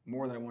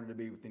more than I wanted to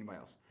be with anybody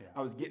else. Yeah.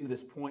 I was getting to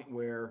this point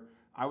where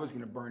I was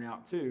going to burn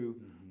out too.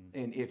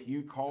 And if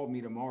you called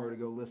me tomorrow to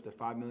go list a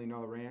 $5 million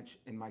ranch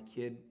and my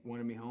kid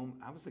wanted me home,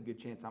 I was a good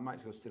chance I might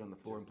just go sit on the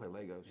floor and play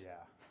Legos. Yeah.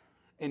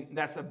 And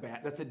that's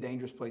a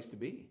dangerous place to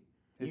be.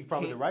 It's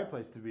probably the right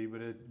place to be,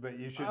 but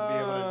you should be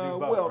able to do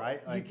both,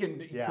 right? You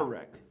can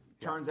correct.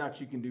 Turns out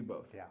you can do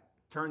both. Yeah.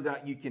 Turns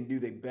out you can do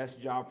the best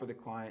job for the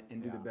client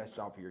and do the best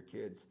job for your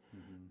kids.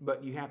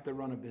 But you have to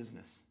run a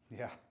business.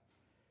 Yeah.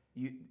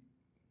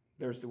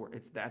 There's the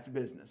word. That's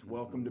business.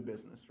 Welcome to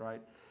business,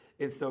 right?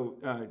 And so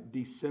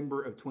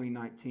December of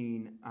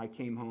 2019, I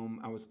came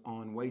home. I was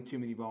on way too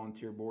many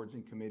volunteer boards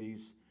and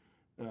committees.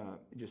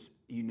 Just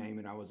you name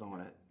it, I was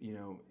on it.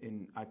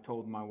 And I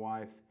told my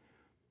wife,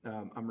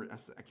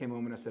 I came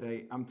home and I said,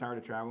 hey, I'm tired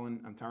of traveling.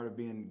 I'm tired of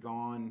being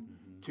gone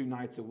 2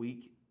 nights a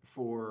week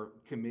for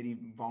committee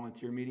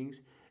volunteer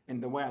meetings.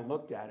 And the way I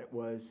looked at it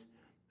was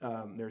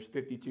there's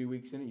 52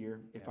 weeks in a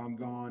year. If I'm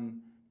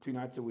gone 2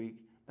 nights a week,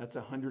 that's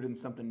 100 and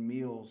something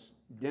meals,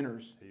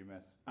 dinners. That you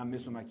miss. I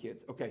miss with my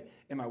kids. Okay,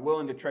 am I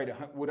willing to trade?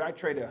 Would I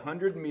trade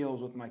 100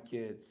 meals with my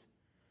kids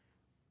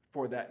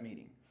for that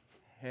meeting?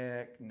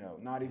 Heck no,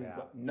 not even.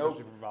 No.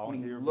 Especially for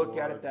volunteer when you look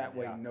at it boards, that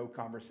way, no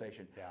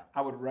conversation. Yeah.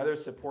 I would rather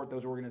support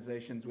those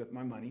organizations with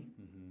my money,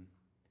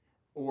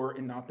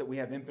 and not that we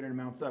have infinite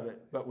amounts of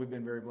it, but we've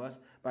been very blessed.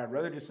 But I'd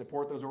rather just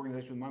support those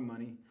organizations with my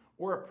money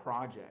or a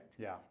project.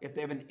 Yeah. If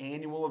they have an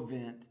annual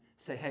event,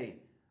 say, hey,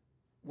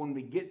 when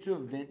we get to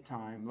event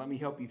time, let me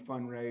help you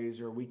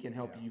fundraise, or we can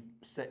help you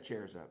set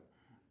chairs up.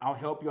 I'll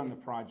help you on the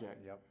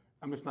project. Yep.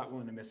 I'm just not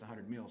willing to miss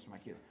 100 meals for my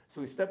kids.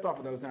 So we stepped off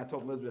of those, and I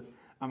told Elizabeth,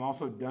 I'm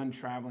also done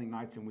traveling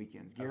nights and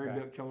weekends. Gary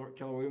Keller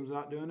Williams is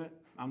out doing it.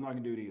 I'm not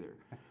going to do it either.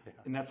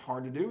 And that's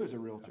hard to do as a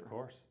realtor. Of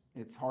course.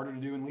 It's harder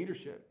to do in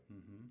leadership,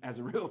 as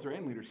a realtor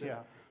and leadership. Yeah.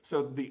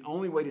 So the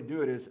only way to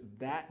do it is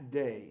that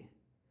day,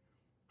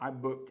 I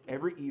booked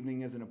every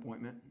evening as an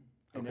appointment.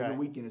 And every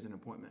weekend is an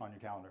appointment. On your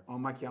calendar.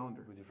 On my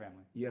calendar. With your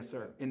family. Yes,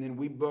 sir. And then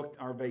we booked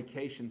our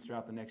vacations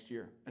throughout the next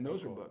year. And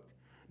those are booked.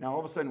 Now, all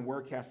of a sudden,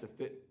 work has to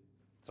fit.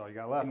 That's all you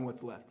got left. In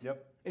what's left.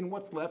 Yep. And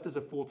what's left is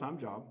a full-time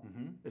job.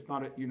 It's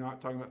not you're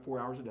not talking about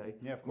 4 hours a day.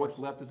 Yeah, of course. What's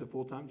left is a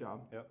full-time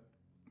job. Yep.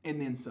 And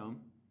then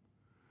some.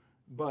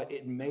 But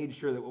it made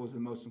sure that what was the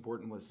most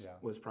important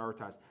was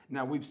prioritized.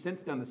 Now, we've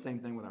since done the same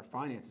thing with our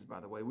finances,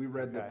 by the way. We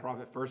read the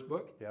Profit First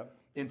book. Yep.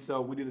 And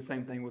so we do the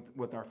same thing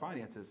with our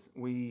finances.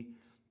 We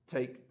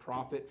take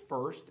profit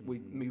first.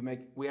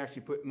 We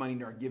actually put money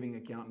into our giving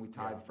account, and we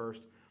tithe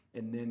first,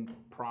 and then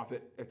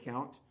profit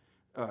account,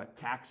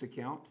 tax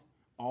account.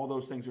 All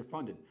those things are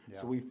funded.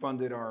 So we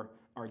funded our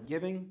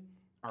giving,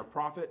 our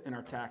profit, and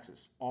our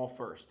taxes all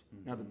first.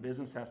 Now the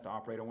business has to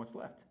operate on what's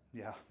left.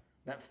 Yeah.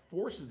 That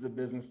forces the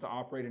business to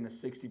operate in a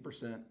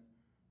 60%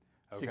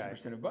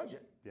 of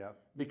budget. Yep.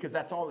 Because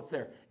that's all that's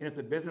there. And if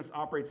the business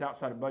operates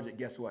outside of budget,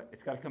 guess what?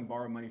 It's got to come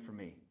borrow money from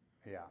me.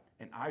 Yeah.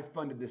 And I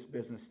funded this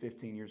business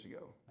 15 years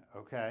ago.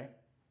 Okay.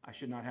 I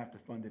should not have to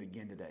fund it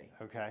again today.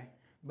 Okay.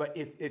 But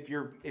if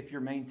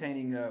you're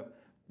maintaining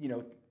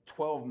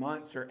 12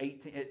 months or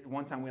 18, at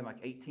one time we had like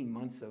 18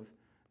 months of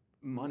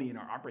money in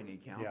our operating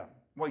account. Yeah.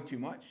 Way too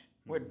much.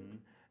 At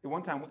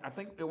one time we had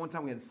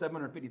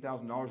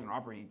 $750,000 in our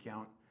operating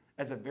account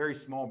as a very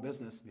small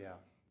business. Yeah.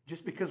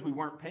 Just because we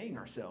weren't paying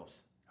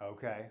ourselves.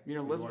 Okay.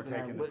 Elizabeth and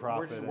I, we just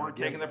weren't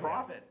taking the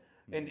profit.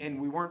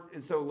 And we weren't,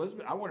 and so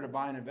Elizabeth, I wanted to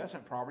buy an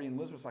investment property, and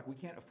Elizabeth's like, we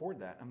can't afford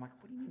that. I'm like,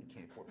 what do you mean you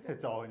can't afford that?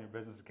 It's all in your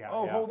business account.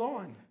 Oh, hold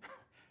on.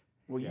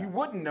 Well, you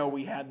wouldn't know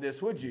we had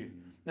this, would you?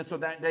 And so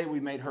that day we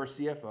made her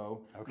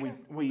CFO. Okay.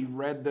 We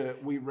read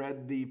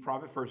the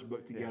Profit First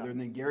book together, and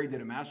then Gary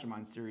did a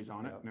mastermind series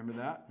on it. Remember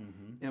that?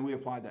 And we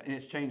applied that, and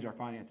it's changed our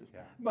finances.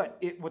 Yeah.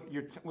 But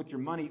with your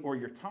money or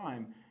your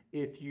time,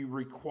 if you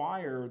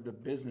require the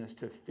business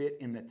to fit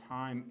in the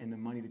time and the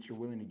money that you're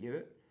willing to give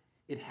it,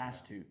 it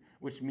has to,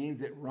 which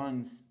means it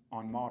runs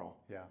on model.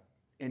 Yeah.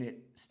 And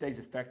it stays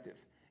effective.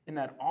 And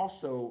that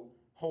also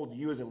holds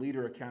you as a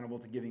leader accountable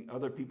to giving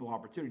other people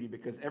opportunity,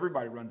 because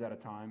everybody runs out of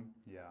time.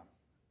 Yeah.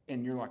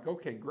 And you're like,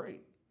 okay,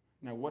 great.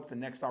 Now what's the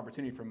next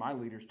opportunity for my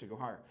leaders to go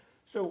higher?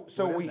 So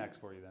what is next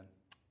for you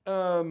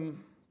then?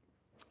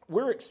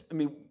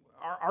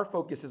 Our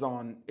focus is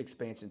on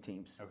expansion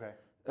teams. Okay.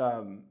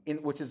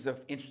 Which is an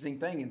interesting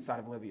thing inside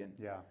of Livian.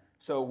 Yeah.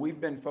 So we've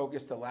been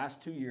focused the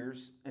last 2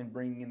 years in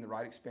bringing in the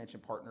right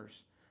expansion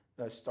partners,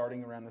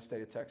 starting around the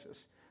state of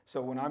Texas. So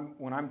when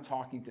I'm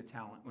talking to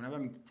talent, when I'm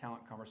having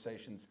talent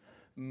conversations,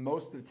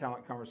 most of the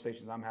talent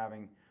conversations I'm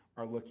having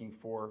are looking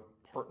for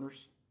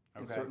partners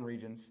in certain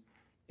regions,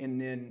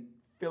 and then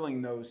filling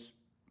those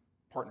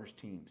partners'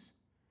 teams.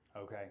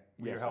 Okay.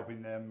 Yes, You're sir.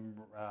 helping them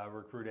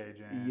recruit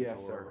agents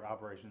Yes, or sir.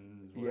 operations,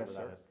 whatever Yes, that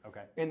sir. is.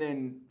 Okay. And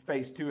then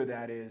phase 2 of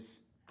that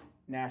is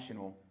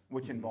national,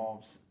 which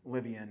involves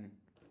Livian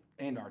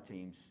and our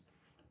teams,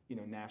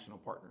 national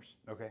partners.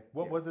 Okay.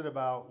 What was it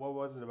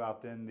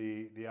about then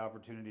the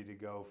opportunity to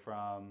go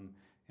from,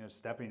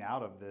 stepping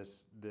out of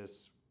this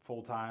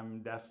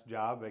full-time desk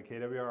job at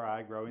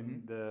KWRI,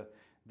 growing the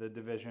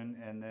division,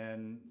 and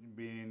then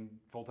being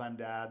full-time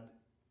dad,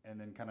 and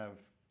then kind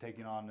of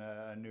taking on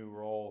a new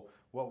role?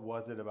 What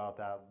was it about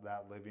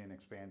that Livian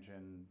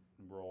expansion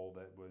role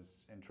that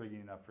was intriguing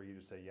enough for you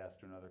to say yes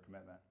to another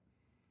commitment?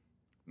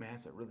 Man,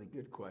 that's a really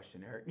good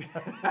question, Eric.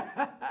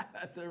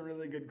 That's a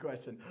really good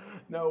question.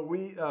 No,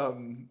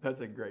 that's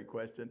a great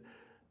question.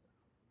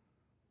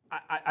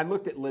 I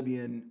looked at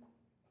Livian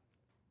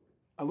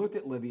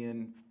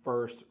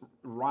first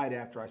right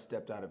after I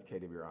stepped out of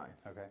KWRI.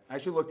 Okay. I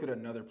actually looked at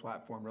another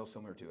platform real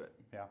similar to it.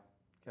 Yeah.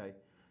 Okay.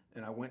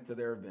 And I went to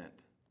their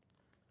event.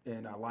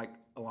 And I like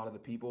a lot of the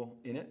people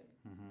in it,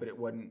 but it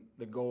wasn't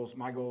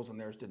my goals and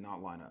theirs did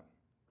not line up.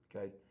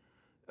 Okay.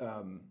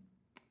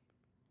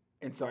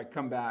 And so I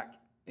come back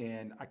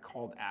and I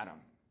called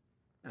Adam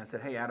and I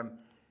said, "Hey, Adam."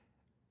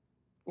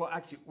 Well,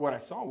 actually, what I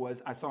saw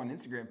an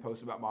Instagram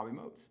post about Bobby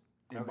Moats,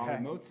 and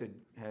Bobby Moats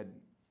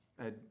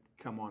had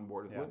come on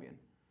board with Livian.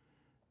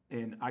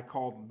 And I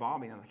called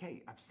Bobby and I'm like,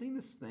 "Hey, I've seen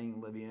this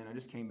thing, Livian. I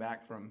just came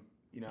back from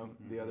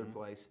the other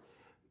place,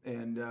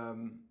 and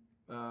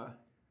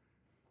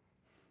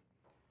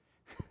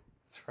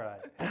That's right.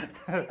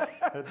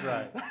 That's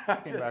right.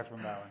 Came back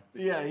from that one.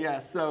 Yeah.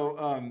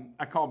 So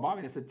I called Bobby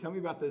and I said, "Tell me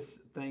about this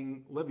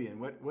thing, Livian.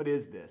 What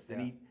is this?"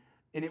 And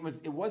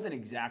it wasn't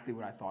exactly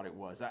what I thought it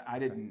was. I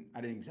didn't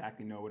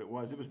exactly know what it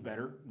was. It was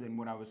better than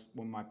what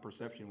my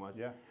perception was.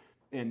 Yeah.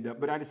 And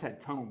but I just had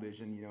tunnel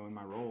vision, in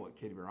my role at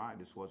KWRI. I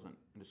just wasn't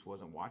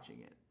watching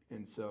it.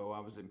 And so I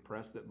was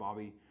impressed that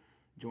Bobby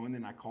joined,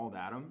 and I called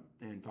Adam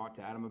and talked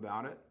to Adam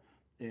about it.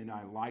 And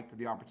I liked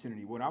the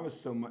opportunity. What I was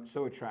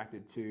so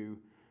attracted to,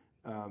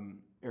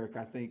 Eric,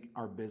 I think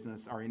our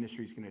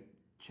industry is going to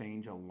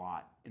change a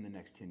lot in the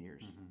next 10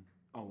 years.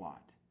 A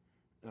lot.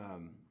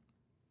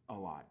 A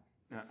lot.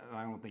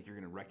 I don't think you're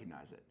going to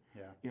recognize it.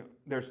 Yeah.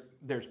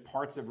 There's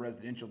parts of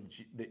residential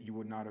that you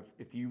would not have,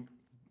 if you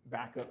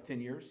back up 10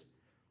 years,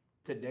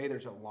 today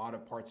there's a lot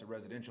of parts of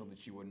residential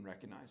that you wouldn't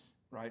recognize,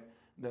 right?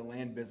 The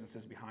land business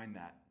is behind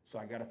that. So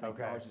I got to think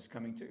ours is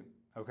coming too.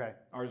 Okay.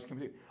 Ours is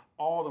coming too.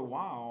 All the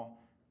while,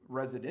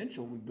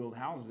 residential, we build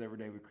houses every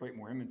day, we create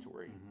more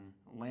inventory.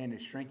 Land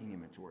is shrinking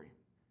inventory.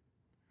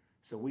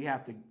 So we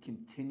have to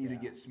continue to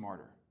get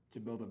smarter to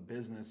build a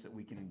business that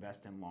we can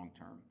invest in long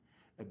term.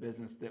 A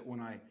business that when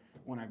I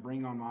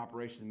bring on my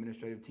operations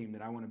administrative team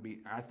that I want to be,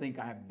 I think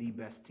I have the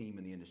best team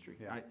in the industry.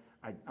 Yeah.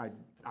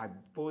 I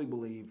fully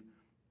believe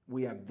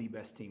we have the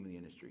best team in the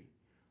industry.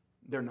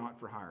 They're not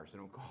for hire, so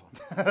don't call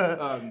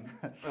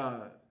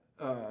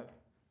them.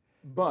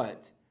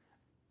 But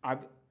I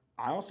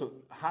also,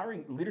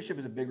 leadership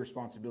is a big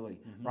responsibility,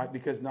 right?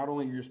 Because not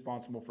only are you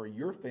responsible for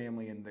your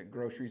family and the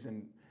groceries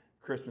and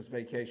Christmas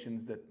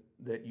vacations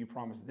that you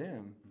promised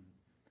them,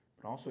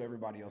 but also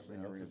everybody else in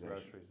the organization.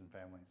 Groceries and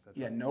families. That's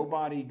right.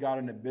 Nobody got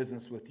into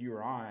business with you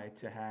or I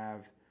to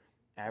have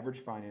average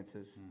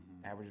finances,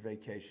 average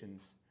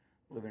vacations,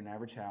 live in an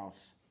average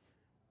house,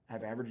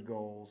 have average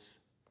goals,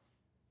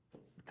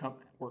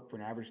 work for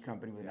an average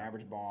company with an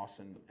average boss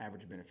and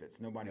average benefits.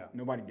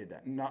 Nobody did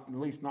that. At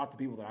least not the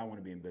people that I want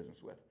to be in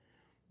business with.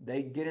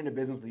 They get into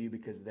business with you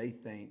because they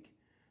think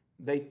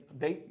they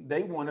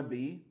want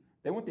the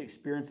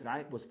experience that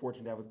I was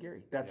fortunate to have with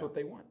Gary. That's what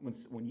they want.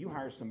 When you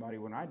hire somebody,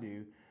 when I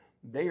do,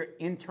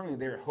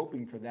 they're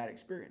hoping for that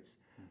experience.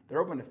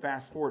 They're hoping to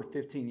fast forward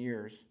 15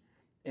 years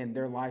and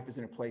their life is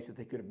in a place that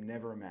they could have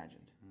never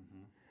imagined.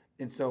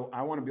 And so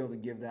I want to be able to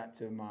give that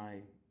to my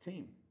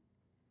team.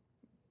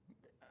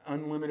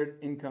 Unlimited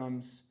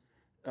incomes,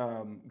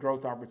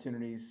 growth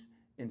opportunities,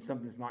 and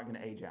something that's not going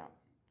to age out.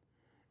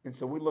 And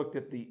so we looked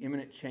at the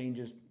imminent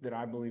changes that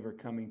I believe are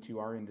coming to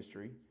our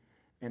industry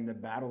and the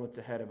battle that's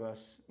ahead of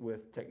us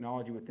with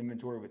technology, with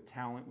inventory, with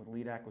talent, with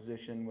lead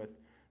acquisition, with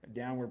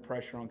downward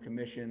pressure on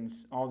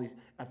commissions, all these.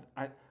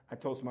 I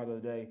told somebody the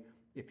other day,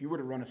 if you were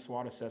to run a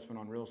SWOT assessment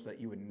on real estate,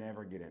 you would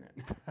never get in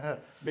it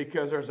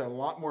because there's a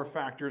lot more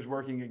factors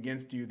working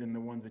against you than the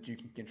ones that you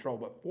can control.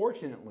 But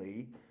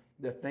fortunately,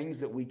 the things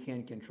that we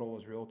can control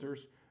as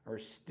realtors are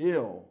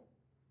still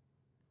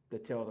the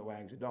tail that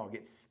wags the dog.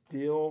 It's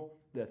still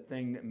the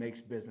thing that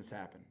makes business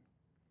happen.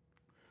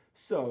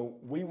 So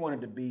we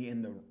wanted to be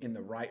in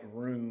the right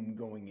room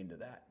going into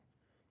that.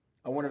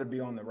 I wanted to be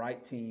on the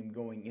right team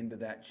going into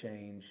that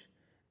change.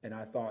 And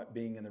I thought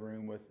being in the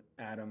room with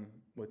Adam,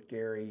 with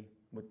Gary,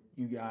 with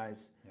you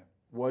guys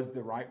was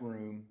the right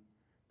room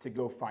to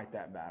go fight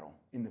that battle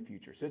in the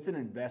future. So it's an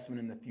investment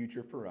in the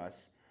future for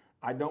us.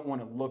 I don't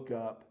want to look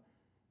up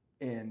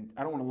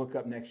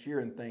next year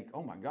and think,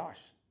 oh my gosh,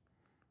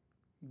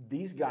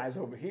 these guys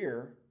over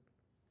here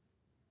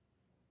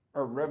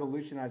are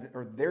revolutionizing,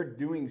 or they're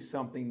doing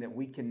something that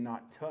we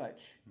cannot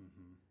touch.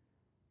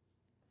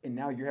 And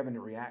now you're having to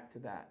react to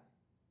that.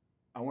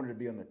 I wanted to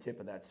be on the tip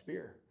of that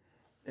spear.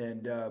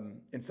 And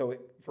so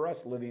for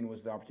us, Livian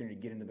was the opportunity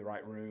to get into the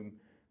right room,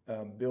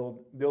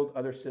 build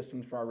other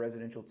systems for our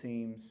residential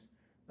teams,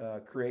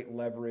 create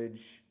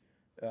leverage.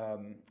 I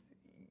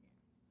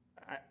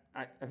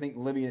think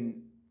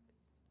Livian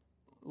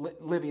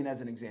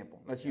as an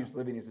example. Let's use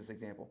Livian as this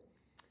example.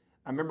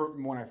 I remember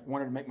when I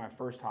wanted to make my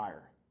first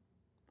hire,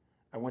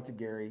 I went to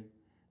Gary,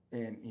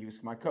 and he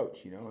was my coach.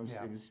 He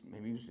was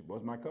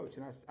my coach,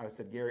 and I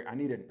said, Gary, I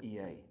need an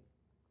EA.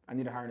 I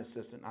need to hire an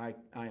assistant. I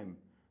am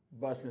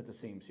busting at the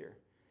seams here.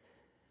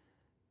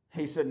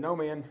 He said, no,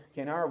 man,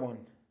 can't hire one.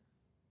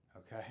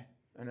 Okay.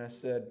 And I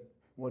said,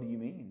 what do you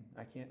mean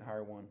I can't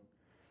hire one?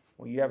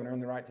 Well, you haven't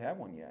earned the right to have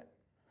one yet.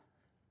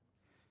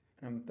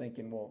 And I'm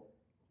thinking, well,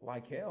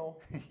 like hell,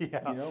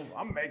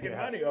 I'm making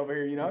money over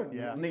here,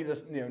 Yeah. Need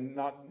this,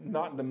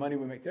 not the money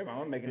we make together.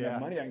 I'm making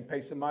enough money I can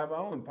pay somebody in my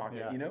own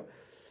pocket,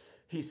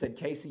 He said,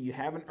 Kasey, you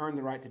haven't earned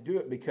the right to do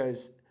it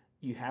because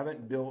you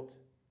haven't built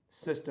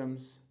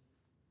systems.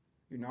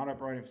 You're not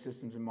operating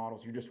systems and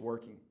models. You're just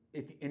working.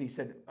 And he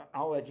said,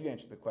 I'll let you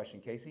answer the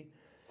question, Kasey.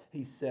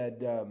 He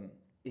said,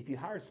 if you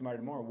hired somebody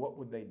tomorrow, what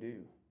would they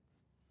do?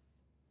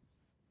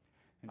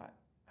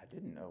 I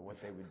didn't know what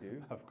they would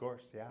do. Of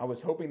course, yeah. I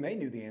was hoping they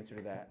knew the answer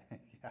to that.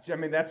 I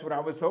mean, that's what I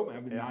was hoping. I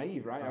was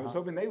naive, right? I was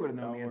hoping they would have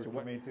known the answer.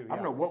 For me too, I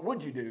don't know, what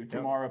would you do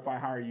tomorrow if I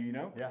hire you,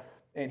 Yeah.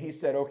 And he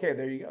said, okay,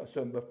 there you go.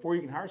 So before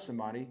you can hire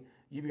somebody,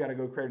 you've got to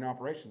go create an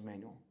operations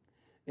manual.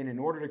 And in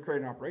order to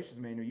create an operations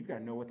manual, you've got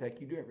to know what the heck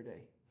you do every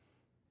day.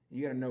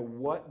 You got to know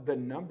what the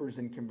numbers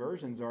and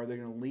conversions are that are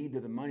going to lead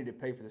to the money to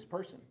pay for this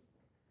person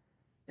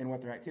and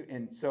what their activity.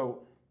 And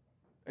so,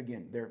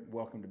 again, they're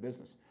welcome to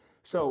business.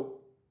 So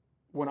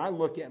when I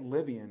look at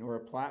Livian or a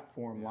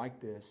platform like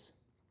this,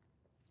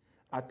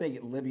 I think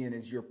Livian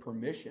is your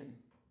permission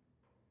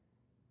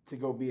to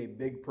go be a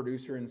big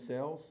producer in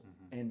sales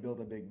and build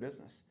a big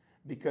business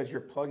because you're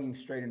plugging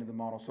straight into the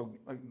model. So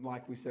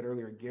like we said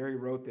earlier, Gary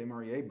wrote the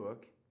MREA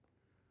book.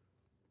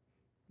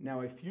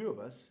 Now, a few of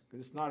us,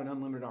 because it's not an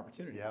unlimited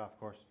opportunity. Yeah, of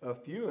course. A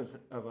few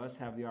of us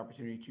have the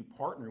opportunity to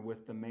partner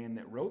with the man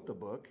that wrote the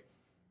book,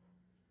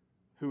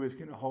 who is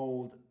going to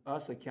hold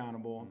us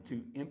accountable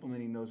to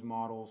implementing those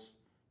models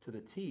to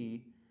the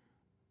T,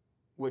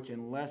 which,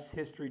 unless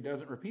history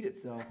doesn't repeat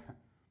itself,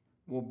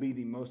 will be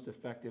the most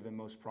effective and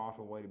most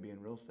profitable way to be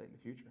in real estate in the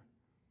future.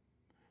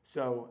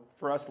 So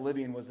for us,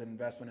 Livian was an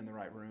investment in the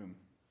right room,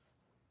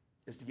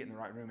 is to get in the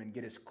right room and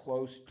get as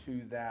close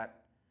to that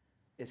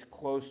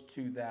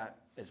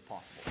as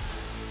possible.